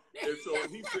about them. And so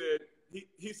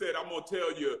he said, I'm going to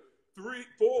tell you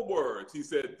 4 words. He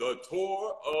said, the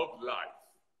tour of life.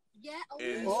 Yeah.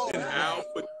 And Al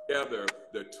put together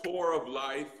the tour of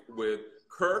life with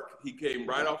Kirk. He came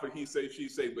right off of He Say, She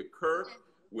Say with Kirk,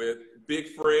 with Big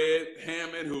Fred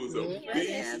Hammond, who's a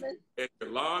beast, and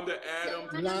Yolanda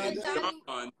Adams, and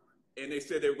John. And they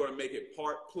said they were going to make it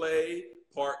part play,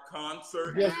 part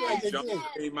concert. And John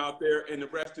came out there, and the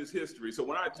rest is history.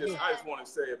 So I just want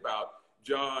to say about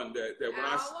John that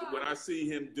when I see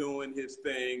him doing his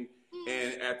thing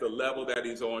and at the level that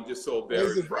he's on, just so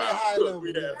very proud.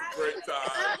 We had a great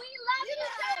time.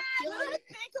 You gotta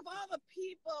think of all the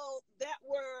people that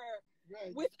were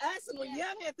with us and were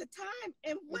young at the time,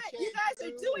 and what you guys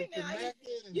are doing now.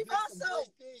 You've also,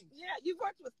 you've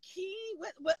worked with Key.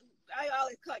 What I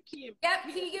always call Key.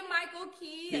 Yep, Keegan Michael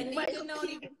Key, and Nika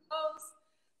Noni Rose,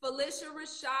 Felicia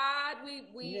Rashad.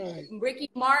 Ricky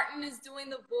Martin is doing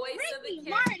the voice of the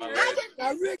character.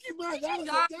 Now, Ricky Martin,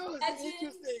 that was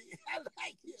interesting. I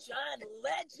like it. John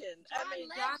Legend.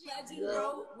 John Legend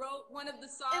wrote one of the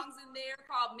songs in there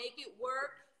called "Make It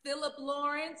Work." Philip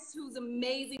Lawrence, who's an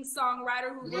amazing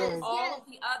songwriter, who wrote all of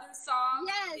the other songs.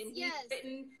 And he's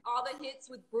written all the hits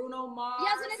with Bruno Mars. Yeah,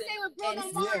 I was going to say with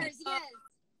Bruno Mars,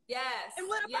 Yes. And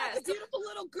what about the beautiful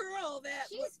little girl that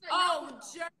she's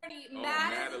Journey,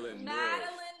 Madeline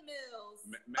Mills.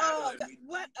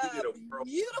 What a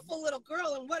beautiful little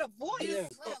girl, and what a voice.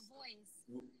 What a voice.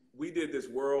 We did this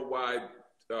worldwide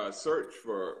search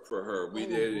for her. We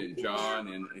did it in John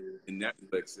and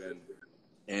Netflix,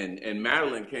 and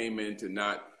Madeline came in to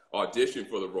not audition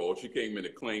for the role. She came in to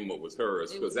claim what was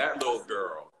hers, because that little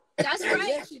girl. That's right.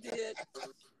 Yes, she did.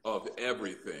 Of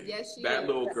everything. Yes, she that is.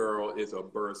 little girl is a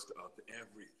burst of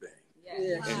everything.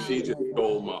 Yes. And she just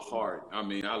stole my heart. I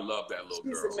mean, I love that little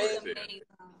girl right there.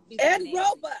 Ed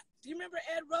Roebuck. Do you remember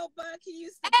Ed Roebuck? He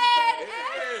used to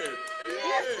Ed.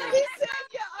 He said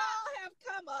you all have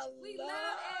come a We long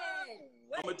love Ed.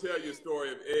 way. I'm gonna tell you a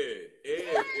story of Ed.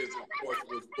 Ed is, of course,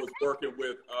 was working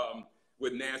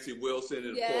with Nancy Wilson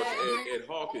and of course Ed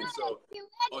Hawkins. So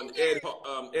on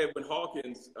Edwin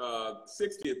Hawkins'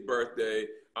 60th birthday,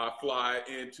 I fly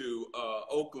into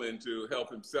Oakland to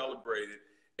help him celebrate it.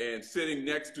 And sitting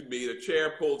next to me, the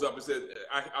chair pulls up and says,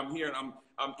 "I'm here and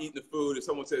I'm eating the food." And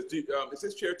someone says, "Is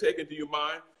this chair taken? Do you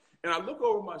mind?" And I look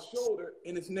over my shoulder,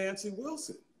 and it's Nancy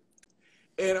Wilson.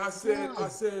 And I said,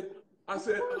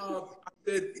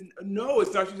 "No,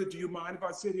 it's not." She said, "Do you mind if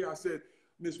I sit here?" I said,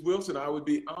 "Miss Wilson, I would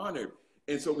be honored."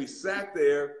 And so we sat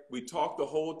there, we talked the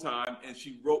whole time, and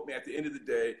she wrote me at the end of the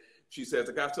day. She says,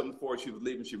 "I got something for her." She was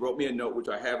leaving. She wrote me a note, which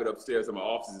I have it upstairs in my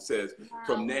office. It says,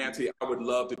 "From Nancy, I would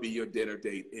love to be your dinner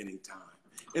date anytime."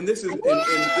 And this is Wilson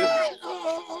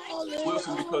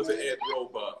because of Ed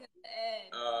Roebuck.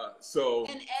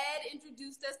 And Ed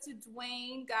introduced us to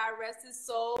Dwayne, God rest his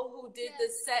soul, who did the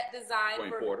set design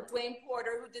Dwayne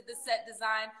Porter, who did the set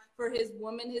design for his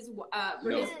woman, his wife.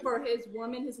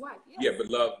 Yes. Yeah, but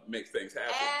love makes things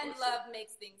happen. And love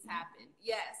makes things happen.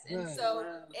 Yes. And so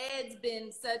Ed's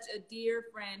been such a dear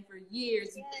friend for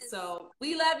years. Yes. So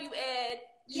we love you, Ed.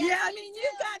 Yes, yeah, I mean, you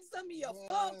got some of your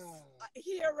folks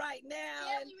here right now.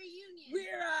 Yeah, and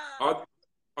reunion.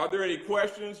 Are there any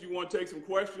questions? You want to take some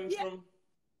questions from?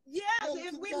 Yes,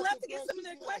 and we'd love to get some of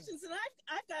their questions. And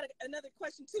I've got another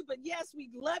question too. But yes,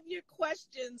 we'd love your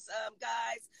questions,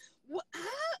 guys.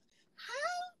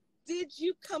 How did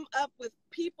you come up with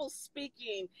people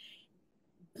speaking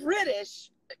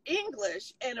British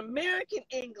English and American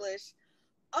English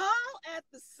all at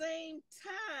the same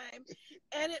time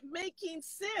and it making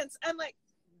sense? I'm like,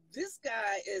 this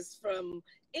guy is from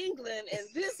England and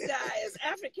this guy is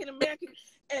African American,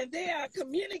 and they are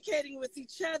communicating with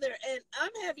each other, and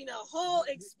I'm having a whole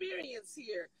experience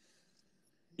here.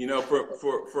 You know,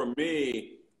 for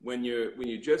me, when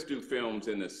you just do films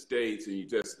in the States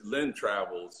and Lynn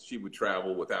travels, she would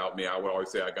travel without me. I would always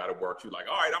say I got to work. She's like,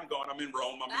 all right, I'm going. I'm in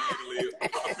Rome. I'm in Italy. I'm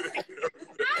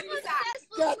obsessed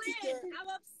with Lynn. I'm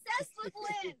obsessed with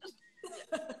Lynn.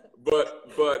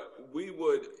 But we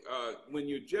would, when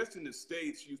you're just in the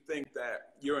States, you think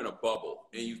that you're in a bubble,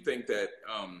 and you think that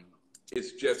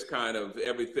it's just kind of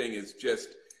everything is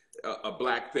just a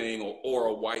black thing or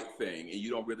a white thing, and you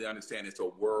don't really understand it's a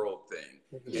world thing.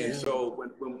 Yeah. And so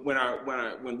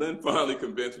when Lynn finally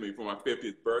convinced me for my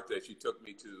 50th birthday, she took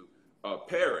me to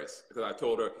Paris, because I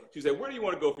told her, she said, where do you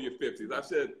want to go for your 50th? I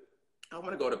said, I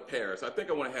want to go to Paris. I think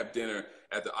I want to have dinner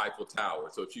at the Eiffel Tower.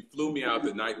 So she flew me out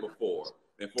the night before.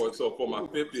 And for my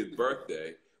 50th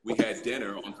birthday, we had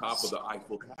dinner on top of the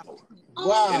Eiffel Tower.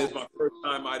 Wow. And it's my first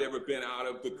time I'd ever been out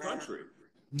of the country.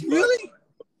 Really?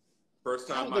 First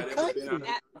time I'd ever been out of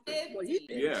the country.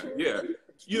 Yeah.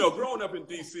 You know, growing up in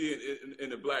D.C. in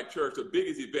the black church, the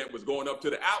biggest event was going up to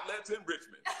the outlets in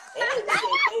Richmond. Oh,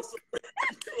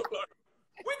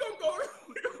 we're gonna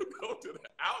go to the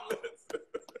outlets.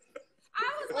 I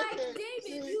was like,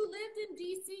 David, you lived in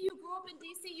D.C., you grew up in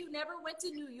D.C., you never went to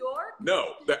New York?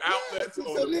 No, the outlets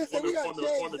on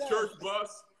the church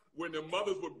bus, when the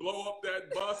mothers would blow up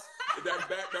that bus,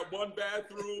 that one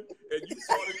bathroom, and you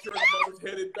saw the church mothers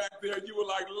headed back there, you were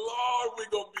like, Lord, we're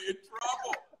going to be in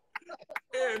trouble.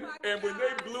 And when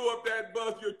they blew up that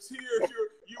bus, your tears,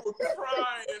 you were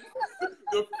crying,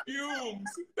 the fumes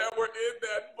that were in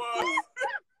that bus.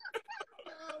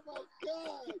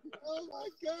 Oh my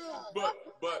God.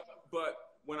 But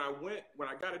when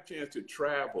I got a chance to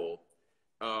travel,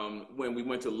 when we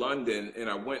went to London and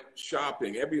I went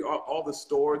shopping, all the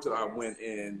stores that I went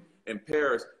in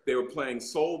Paris, they were playing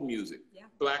soul music,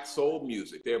 black soul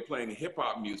music. They were playing hip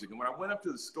hop music. And when I went up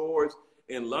to the stores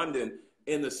in London,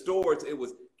 in the stores, it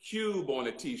was Cube on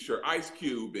a t-shirt, Ice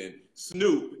Cube and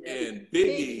Snoop and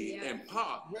Biggie and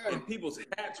Pop, and people's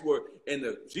hats and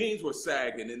the jeans were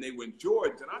sagging and they were in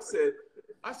Jordans. And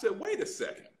I said, wait a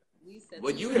second.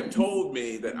 What you have told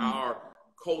me that our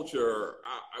culture,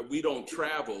 we don't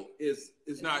travel is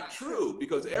not true,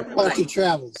 because everybody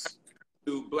travels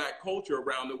to black culture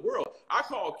around the world. I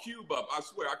call Cube up. I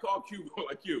swear, I call Cube up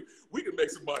like you. We can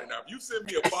make some money now. If you send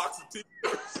me a box of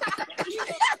t-shirts. We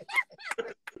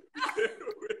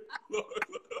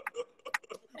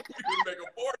can make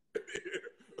a fortune here.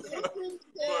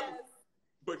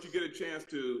 But you get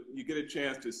a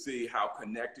chance to see how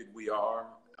connected we are,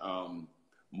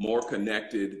 more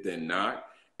connected than not.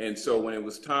 And so when it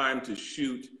was time to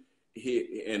shoot here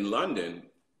in London,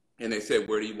 and they said,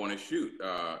 where do you want to shoot?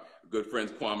 Good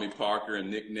friends Kwame Parker and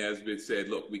Nick Nesbitt said,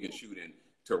 look, we can shoot in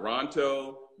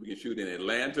Toronto, we can shoot in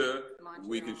Atlanta,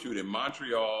 we can shoot in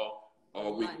Montreal,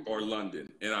 or London.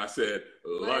 And I said,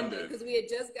 London. Because we had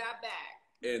just got back.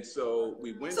 And so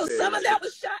we went there. So some of that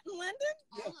was shot in London?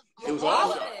 Yeah. It was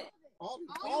all shot.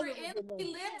 We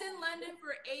lived in London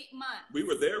for 8 months. We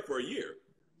were there for a year.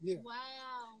 Yeah. Wow.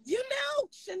 You know,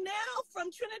 Chanel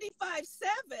from Trinity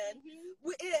 5-7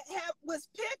 was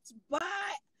picked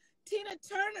by Tina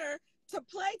Turner to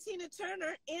play Tina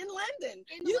Turner in London.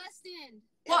 In the West End.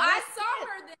 Well, I saw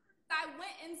her then. I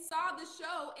went and saw the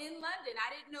show in London. I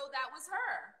didn't know that was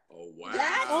her. Oh,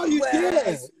 wow. You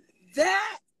did?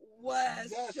 That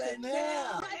was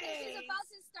Chanel. I think she's about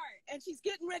to start. And she's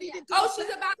getting ready to do Oh, she's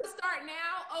about to start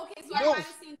now? Okay, so I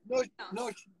haven't seen No,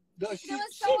 she did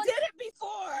it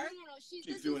before. No, she's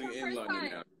doing it in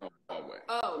London now.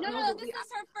 No, this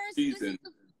is her first season.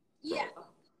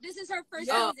 This is her first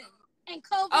season. And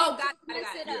COVID got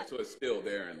it up. So it's still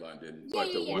there in London.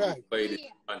 But the one who played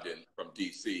in London from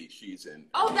DC, she's in.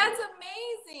 Oh, that's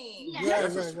amazing.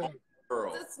 That's a small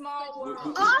world. It's a small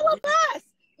world. All of us.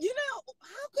 You know,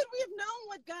 how could we have known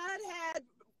what God had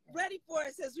ready for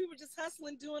us as we were just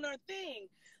hustling, doing our thing?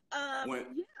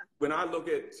 When I look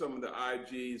at some of the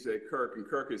IGs that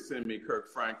Kirk has sent me,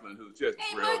 Kirk Franklin, who's just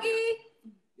brilliant.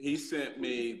 He sent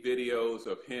me videos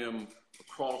of him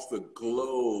across the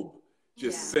globe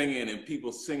just singing, and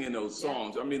people singing those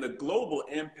songs. I mean, the global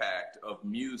impact of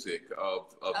music,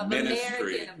 of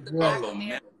ministry, of a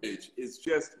message is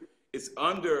just, it's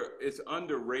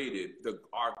underrated,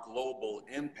 our global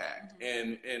impact.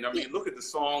 And I mean, look at the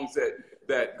songs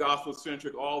that gospel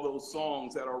centric, all those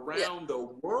songs that are around the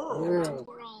world.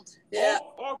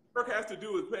 All Kirk has to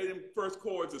do is play them first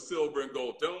chords of silver and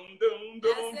gold. Dum, dum,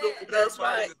 dum, dum. That's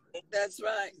right. That's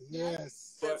right.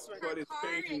 Yes. But it's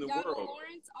changing the world.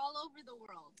 Lawrence all over the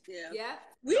world. Yeah.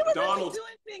 We were really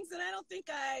doing things that I don't think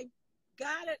I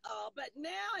got it all. But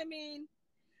now, I mean,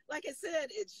 like I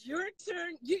said, it's your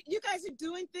turn. You guys are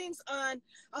doing things on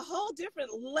a whole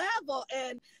different level.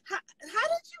 And how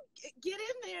did you get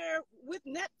in there there with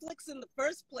Netflix in the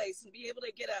first place and be able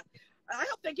to get I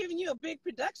hope they're giving you a big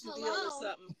production deal or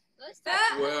something.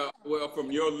 Well,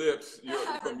 from your lips,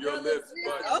 from your lips.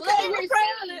 But okay, we're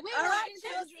praying on it. All right,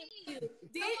 children.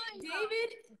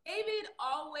 David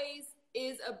always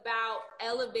is about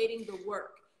elevating the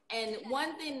work. And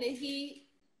one thing that he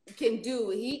can do,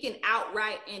 he can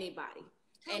outright anybody.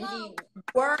 And he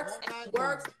works and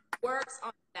works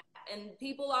on that. And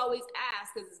people always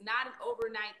ask, because it's not an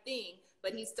overnight thing,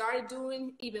 but he started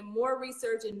doing even more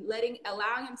research and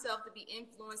allowing himself to be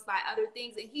influenced by other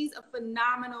things. And he's a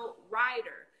phenomenal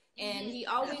writer. And he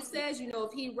always says, you know,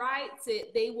 if he writes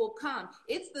it, they will come.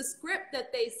 It's the script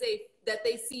that they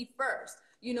see first.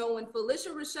 You know, when Felicia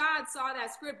Rashad saw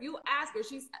that script, you ask her,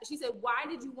 she said, why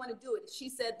did you want to do it? She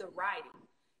said the writing.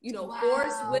 You know,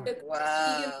 Forrest Whitaker,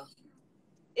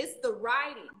 it's the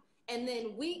writing. And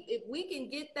then if we can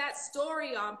get that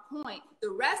story on point, the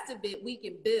rest of it we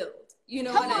can build. You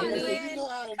know what I mean? You know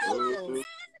how to do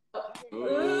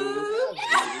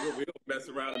we don't mess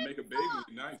around and make a baby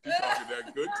tonight. She's talking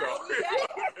that good talk.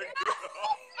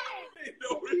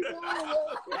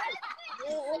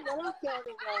 What I'm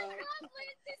talking about.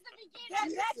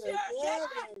 That's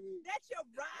your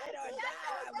ride or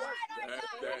die.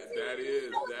 That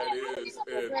is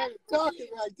it. Talking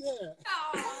right there.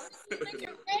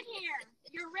 Your red hair.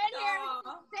 Your red hair.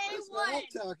 Say That's what? what I'm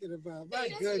talking about. My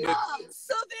goodness.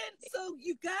 So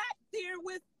you got there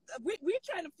with. We're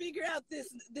trying to figure out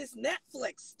this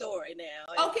Netflix story now.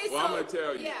 Okay, well, I'm gonna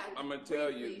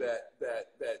tell you that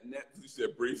Netflix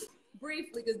said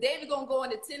briefly, because David gonna go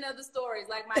into 10 other stories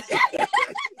like my dad.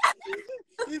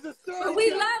 He's a story. But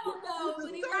we love him though.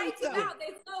 When he writes them out,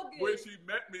 they so good. When she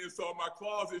met me and saw my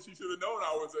closet, she should have known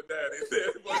I was a daddy.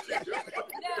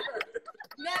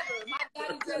 Never. My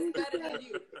daddy dressed better than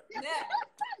you. Never.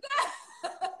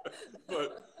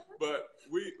 but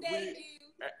we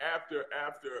after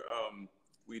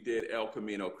we did El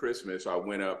Camino Christmas, I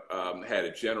went up, had a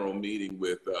general meeting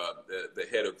with the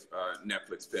head of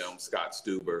Netflix Films, Scott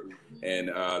Stuber, and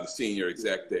the senior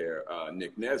exec there,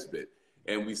 Nick Nesbitt.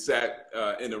 And we sat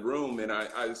in a room, and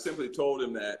I simply told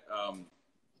him that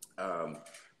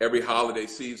every holiday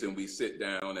season we sit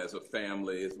down as a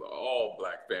family, as all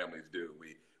Black families do.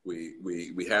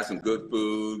 We have some good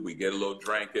food, we get a little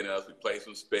drink in us, we play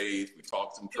some spades, we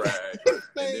talk some trash,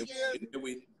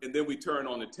 and then we turn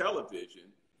on the television.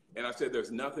 And I said,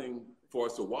 there's nothing for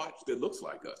us to watch that looks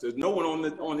like us. There's no one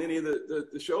on any of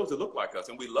the shows that look like us,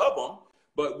 and we love them,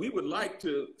 but we would like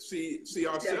to see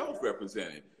ourselves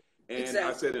represented. And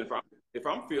I said, if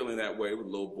I'm feeling that way with a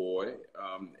little boy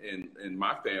in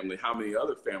my family, how many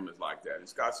other families like that? And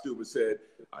Scott Stuber said,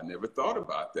 I never thought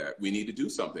about that. We need to do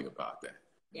something about that.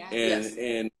 Yeah.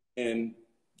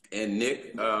 And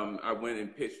Nick, I went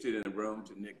and pitched it in a room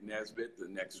to Nick Nesbitt the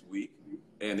next week,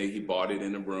 and he bought it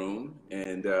in a room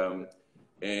and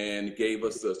gave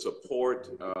us the support.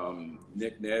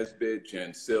 Nick Nesbitt,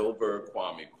 Jen Silver,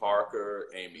 Kwame Parker,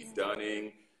 Amy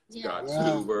Dunning, Scott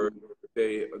Stuber,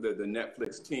 the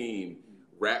Netflix team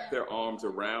wrapped their arms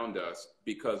around us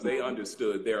because they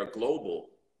understood they're a global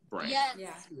brand.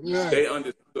 They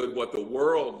understood what the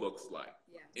world looks like.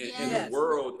 And the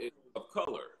world is of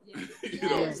color. You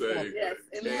know what I'm saying? Yes,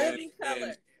 in living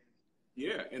color.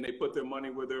 And they put their money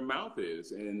where their mouth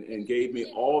is and gave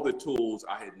me all the tools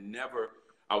I had never.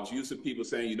 I was used to people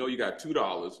saying, you know, you got $2. Buy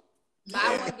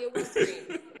one, get one free.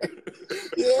 Buy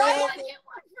one, get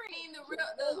one free.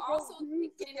 Also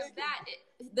thinking of that,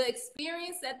 the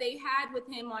experience that they had with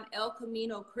him on El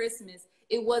Camino Christmas,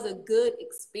 it was a good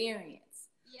experience.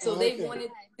 So they wanted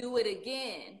to do it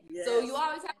again. So you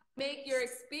always have to make your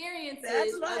experiences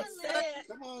a good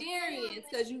experience,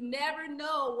 because you never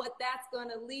know what that's going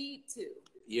to lead to.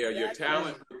 Yeah, your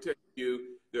talent will take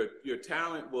you. Your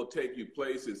talent will take you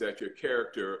places that your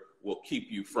character will keep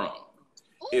you from.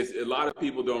 It's a lot of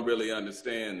people don't really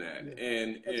understand that.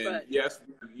 And yes,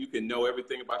 you can know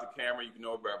everything about the camera, you can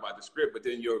know about the script, but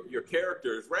then your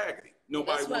character is raggedy.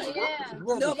 Nobody wants to work with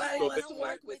you. Nobody wants to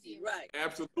work with you, right?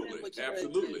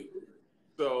 Absolutely.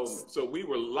 So we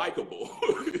were likable,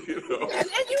 you know. And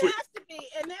you have to be,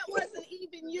 and that wasn't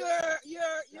even your work,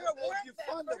 that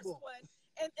first one.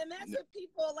 And that's what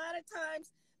people, a lot of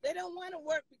times, they don't want to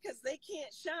work because they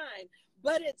can't shine.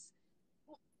 But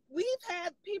we've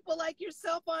had people like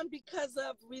yourself on because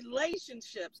of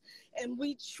relationships, and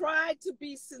we try to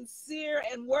be sincere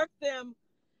and work them,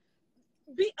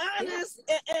 be honest,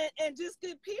 and just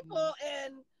good people,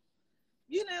 and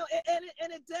you know,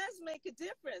 and it does make a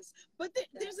difference. But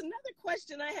there's another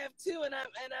question I have too, and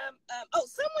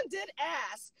someone did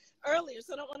ask earlier,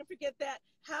 so I don't want to forget that.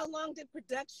 How long did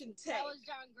production take? That was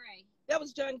John Gray. That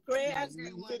was John Gray.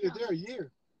 You said it there a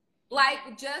year.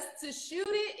 Like just to shoot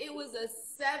it, it was a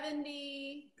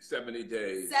 70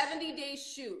 day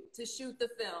shoot to shoot the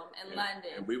film in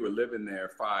London. And we were living there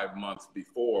 5 months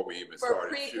before we even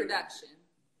started shooting. Pre-production.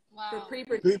 Wow. For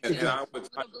pre-production. And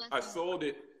I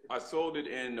sold it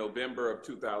in November of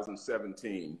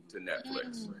 2017 to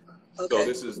Netflix. Okay. So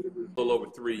this is a little over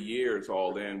 3 years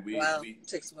all in. Wow,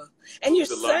 takes a while. And your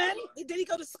son, did he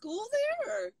go to school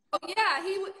there? Or? Oh yeah,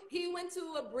 he went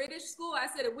to a British school. I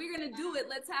said, if we're gonna do it,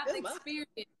 let's have the experience.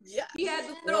 Yeah. He had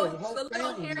the little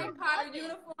Harry Potter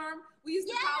uniform. We used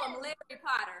to call him Larry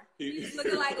Potter. He was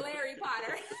looking like Larry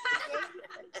Potter.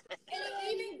 And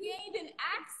he even gained an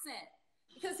accent.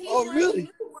 Because he learned new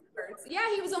words. Yeah,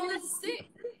 he was only 6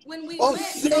 when we went.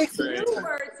 6. New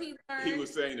words he learned. He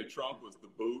was saying the trunk was the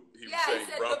boot. He was he saying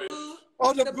said rubbish. the boot.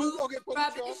 Oh, the boot. Okay, put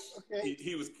the trunk. Okay.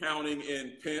 He was counting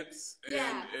in pence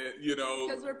and you know,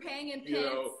 because we're paying in pence. You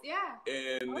know,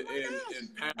 and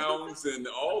pounds and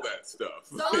all that stuff.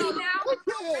 So now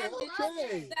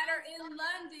okay. that are in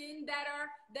London that are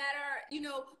you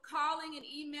know calling and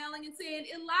emailing and saying,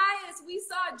 Elias, we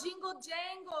saw Jingle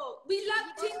Jangle. We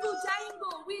love Jingle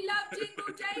Jangle. We love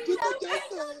Jingle Jangle.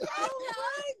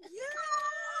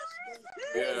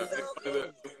 Yeah,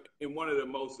 and one of the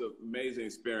most amazing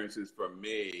experiences for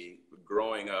me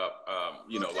growing up,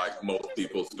 you know, like most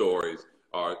people's stories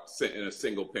are in a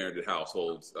single parented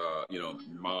households. You know,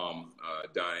 mom,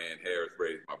 Diane Harris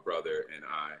raised my brother and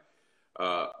I.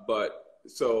 But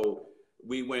so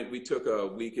we took a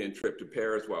weekend trip to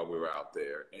Paris while we were out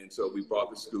there. And so we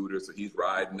brought the scooter. So he's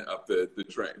riding up the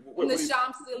train. The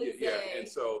Champs-Elysees. Yeah. And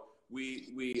so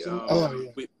we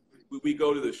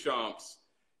go to the Champs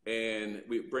and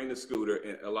we bring the scooter,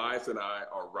 and Elias and I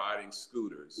are riding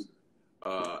scooters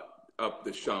up the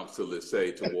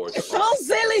Champs-Elysees towards the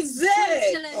Champs-Elysees!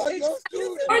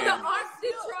 Or the Arc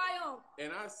de Triomphe.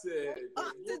 And I said,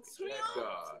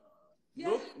 God.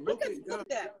 Yeah. Look at God.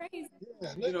 Yeah,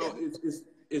 you know,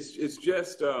 it's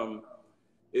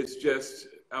just,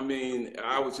 I mean,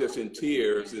 I was just in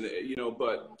tears, and you know,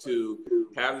 but to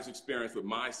have this experience with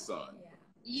my son,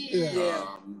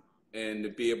 and to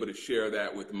be able to share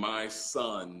that with my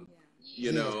son,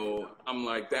 you know, I'm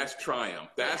like, that's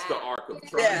triumph. That's the arc of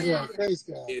triumph. Yeah, praise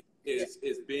God.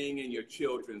 It's being in your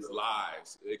children's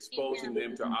lives, exposing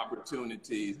them to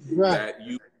opportunities that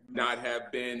you not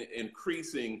have been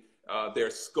increasing their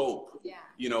scope.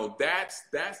 You know, that's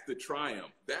the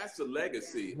triumph. That's the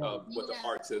legacy of what the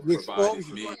arts have provided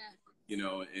me. You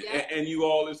know, and you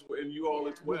all as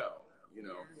well. You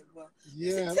know.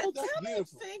 Yeah, Tell me,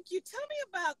 thank you. Tell me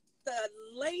about the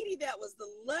lady that was the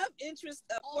love interest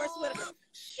of Forest Whitaker.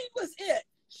 She was it.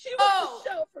 She was the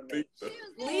show for me.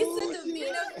 Lisa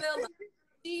Davina Phillips.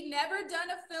 She'd never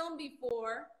done a film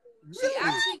before. She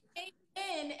actually came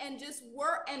in and just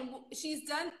worked, and she's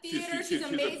done theater. She's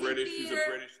amazing theater. She's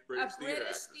a British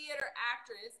theater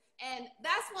actress, and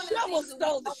that's one of the things. She almost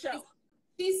stole the show.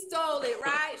 She stole it,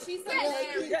 right? She's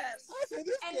hilarious. Yes. And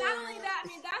not only that, I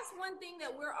mean, that's one thing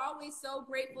that we're always so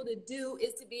grateful to do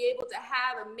is to be able to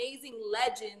have amazing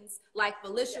legends like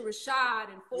Felicia Rashad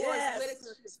and Forrest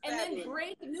Whitaker, and then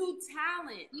break new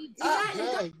talent.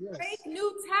 Break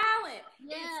new talent.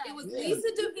 It was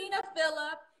Lisa Davina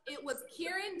Phillips. It was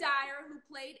Kieran Dyer who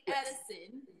played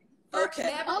Edison.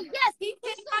 Okay. He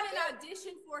came out an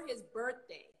audition for his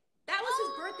birthday. That was his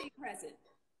birthday present.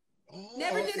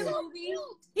 Never did a movie.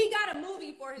 He got a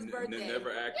movie for his birthday.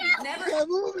 Never acted. Never got a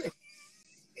movie.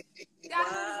 He got a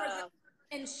movie for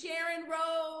and Sharon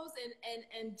Rose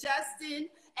and Justin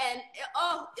and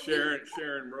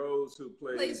Sharon Rose, who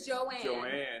plays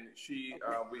Joanne. She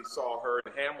we saw her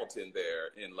in Hamilton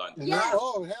there in London. Yeah.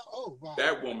 Oh, wow.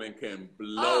 That woman can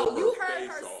blow you her heard face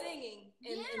her off. singing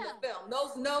in the film.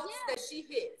 Those notes that she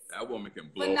hits. That woman can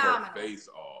blow her face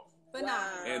off.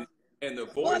 Phenomenal. And the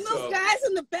voice those of guys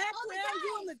in the background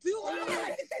doing the duo. So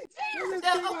the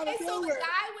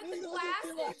guy with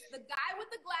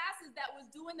the glasses that was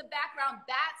doing the background,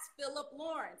 that's Philip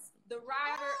Lawrence, the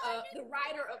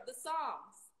writer of the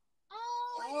songs.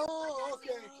 Oh,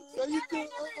 okay. So you can,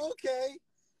 okay.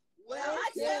 Well,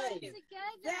 I tell you,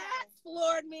 that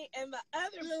floored me. And the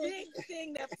other big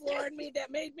thing that floored me, that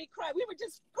made me cry, we were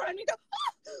just crying. You go,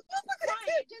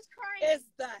 crying. Is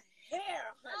the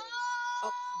hair,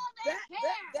 honey. That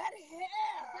hair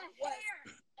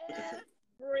was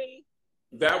every.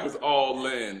 That was all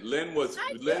Lynn. Lynn was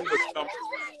coming to my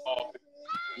office.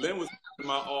 Lynn was in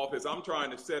my office. I'm trying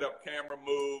to set up camera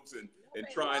moves and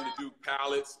trying to do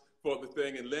palettes for the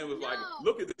thing. And Lynn was like,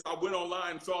 look at this. I went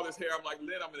online and saw this hair. I'm like,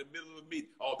 Lynn, I'm in the middle of the meeting.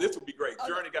 Oh, this would be great.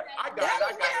 Journey got I got it.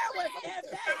 The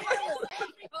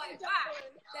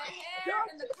hair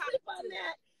and the on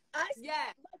that.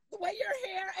 The way your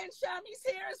hair and Shami's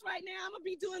hair is right now, I'm gonna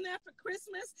be doing that for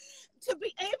Christmas. To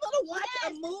be able to watch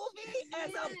a movie as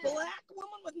a black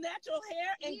woman with natural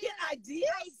hair and get ideas.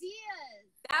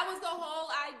 That was the whole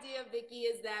idea, Vicki,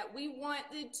 is that we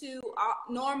wanted to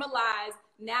normalize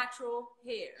natural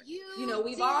hair. You know,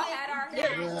 we've all had our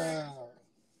hair.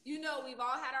 You know, we've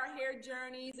all had our hair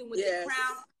journeys, and with the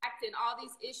crown act and all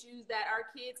these issues that our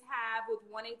kids have with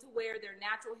wanting to wear their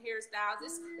natural hairstyles,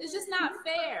 it's just not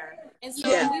fair. And so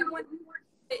we want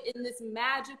in this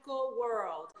magical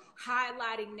world,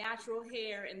 highlighting natural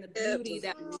hair and the beauty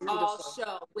that we all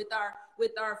show with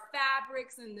our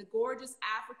fabrics and the gorgeous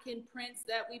African prints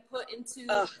that we put into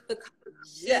the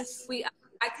colors.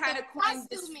 I kind of coined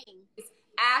this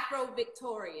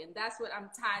Afro-Victorian. That's what I'm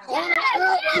titling.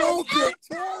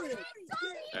 Afro-Victorian.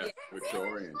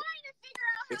 Victorian.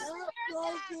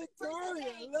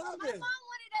 Afro-Victorian. Love it. My mom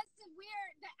wanted us to wear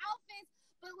the outfits,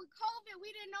 but with COVID, we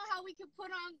didn't know how we could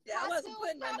put on I wasn't costumes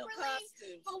putting on no properly.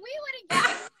 costumes. But we would have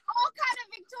gotten all kind of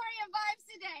Victorian vibes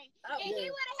today. And he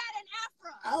would have had an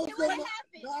afro. It would have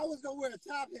happened. I was going to wear a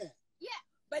top hat. Yeah.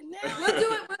 But now We'll do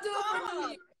it for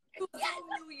New Year.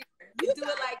 New Year. You do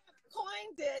it like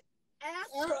coined it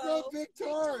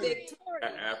Afro-Victorian.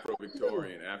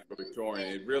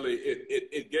 Afro-Victorian. It really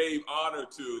it gave honor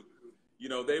to, you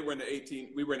know, we were in the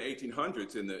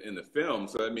 1800s in the film,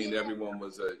 so that means everyone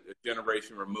was a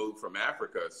generation removed from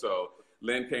Africa. So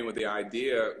Lynn came with the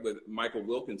idea with Michael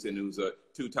Wilkinson, who's a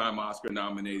 2-time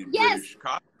Oscar-nominated British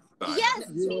costume designer. Yes,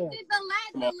 he did the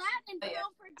Latin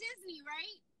film for Disney,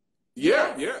 right?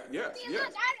 Yeah. See, look,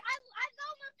 I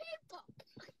know my people.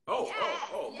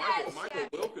 Michael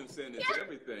Wilkinson is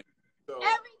everything. So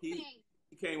he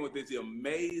came with these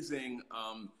amazing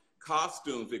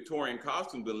costumes, Victorian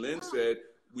costumes, and Lynn said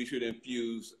we should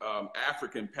infuse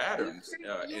African patterns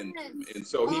and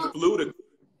so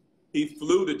he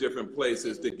flew to different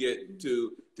places to get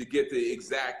the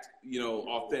exact, you know,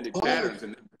 authentic patterns,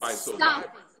 and that's why so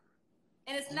vibrant.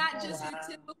 And it's not just your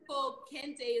typical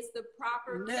kente, it's the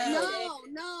proper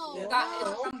No.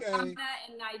 From Ghana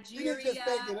and Nigeria. He didn't just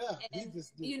make it up. And,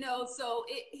 you know, so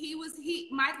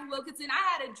Michael Wilkinson,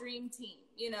 I had a dream team,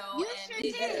 you know,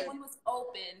 everyone was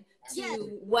open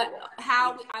to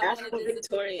how I wanted this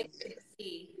to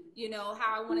be, you know,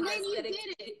 how I wanted this to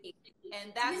be.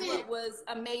 And that's what was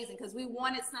amazing, because we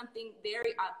wanted something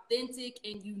very authentic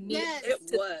and unique. It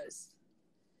was.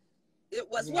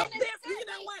 Well, you know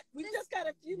what? We just got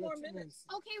a few more minutes.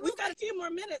 Okay. We've got a few more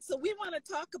minutes, so we want to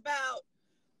talk about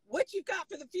what you got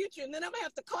for the future, and then I'm gonna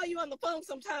have to call you on the phone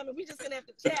sometime, and we're just gonna have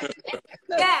to chat.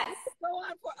 Yes. Go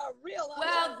on for a real.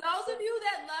 Well, those of you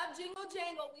that love Jingle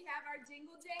Jangle, we have our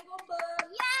Jingle Jangle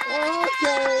book.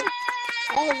 Okay.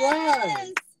 All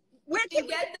right. Where can we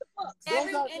get the books?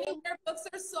 Anywhere books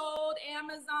are sold,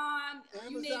 Amazon,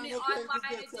 you name it, online.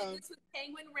 I did this with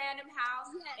Penguin Random House,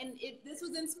 and this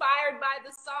was inspired by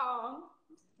the song,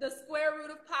 The Square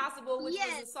Root of Possible, which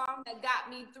was the song that got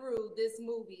me through this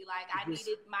movie. Like, I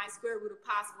needed my square root of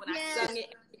possible, and I sung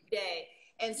it every day.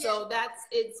 And so that's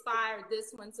inspired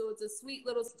this one. So it's a sweet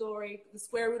little story, The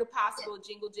Square Root of Possible,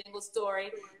 Jingle Jangle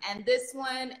story. And this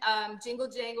one, Jingle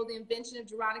Jangle, The Invention of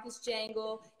Jeronicus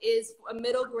Jangle, is a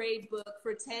middle grade book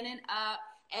for 10 and up.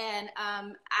 And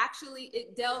actually,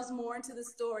 it delves more into the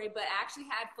story, but actually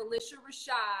had Felicia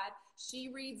Rashad. She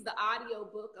reads the audio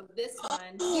book of this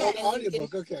one.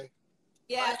 Audiobook, okay.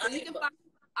 Yeah, so you can find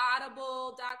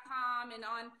audible.com and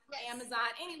on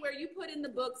Amazon, anywhere you put in the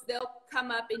books, they'll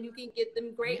come up and you can get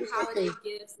them great holiday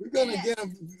gifts. We're going to get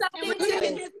them. Something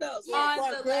to get those on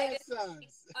the legacy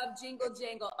of Jingle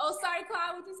Jangle. Oh, sorry,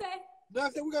 Clyde, what'd you say? No, I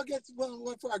said we're going to get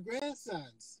one for our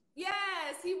grandsons.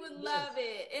 Yes, he would love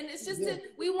it. And it's just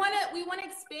we want to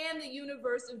expand the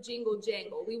universe of Jingle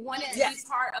Jangle. We want it to be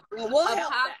part of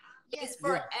holidays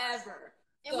forever.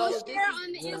 And we'll share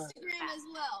on the Instagram as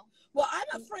well. Well,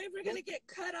 I'm afraid we're going to get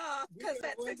cut off because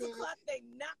at 6 o'clock they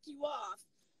knock you off.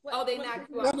 They knock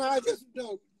you off. No, I just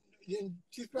know.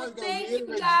 She's probably going to reiterate. Thank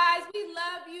you, guys. We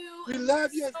love you. We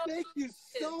love you. Thank you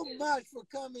so much for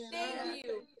coming. Thank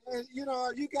you. And, you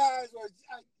know, you guys were,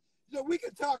 you know, we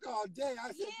could talk all day.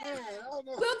 I said, man, I don't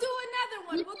know. We'll do another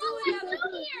one. We'll do another one.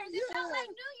 New Year's. It felt like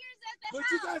New Year's at the house. But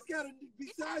you guys got to,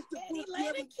 besides the book.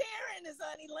 Elena Karen is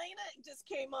on. Elena just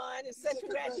came on and said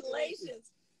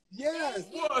congratulations. Yes.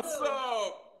 What's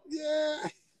up? Yeah.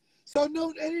 So,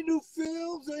 any new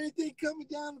films or anything coming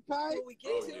down the pipe? We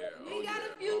got a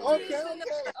few. Okay.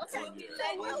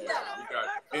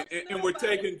 And we're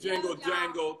taking Jingle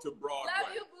Jangle to Broadway.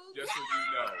 Love you, boo. Just so you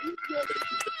know.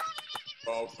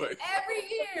 Every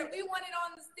year, we want it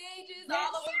on the stages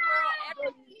all over the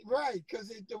world. Right, because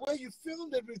the way you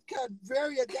filmed it was kind of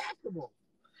very adaptable.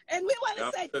 And we want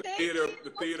to say the thank theater, you. The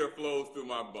theater flows through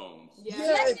my bones. Yeah,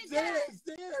 Yes, it's it there, does. it's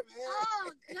there, man.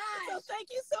 Oh So gosh. thank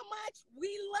you so much. We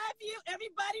love you.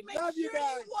 Everybody make Love you sure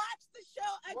guys. you watch the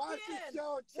show again. Watch the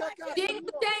show. Check out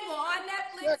Jingle Jangle on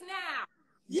Netflix now.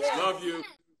 Yeah. Love you.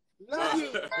 Love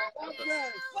you. Bye. God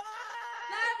bless. Bye.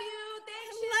 Love you.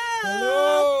 Thanks.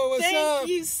 Hello, what's Thank up?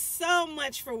 you so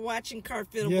much for watching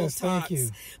Carfittable Yes, Talks. thank you.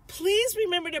 Please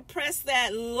remember to press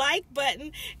that like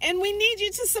button, and we need you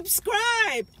to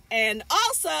subscribe. And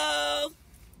also,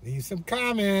 Leave some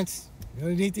comments.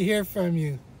 Really need to hear from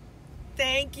you.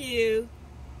 thank you.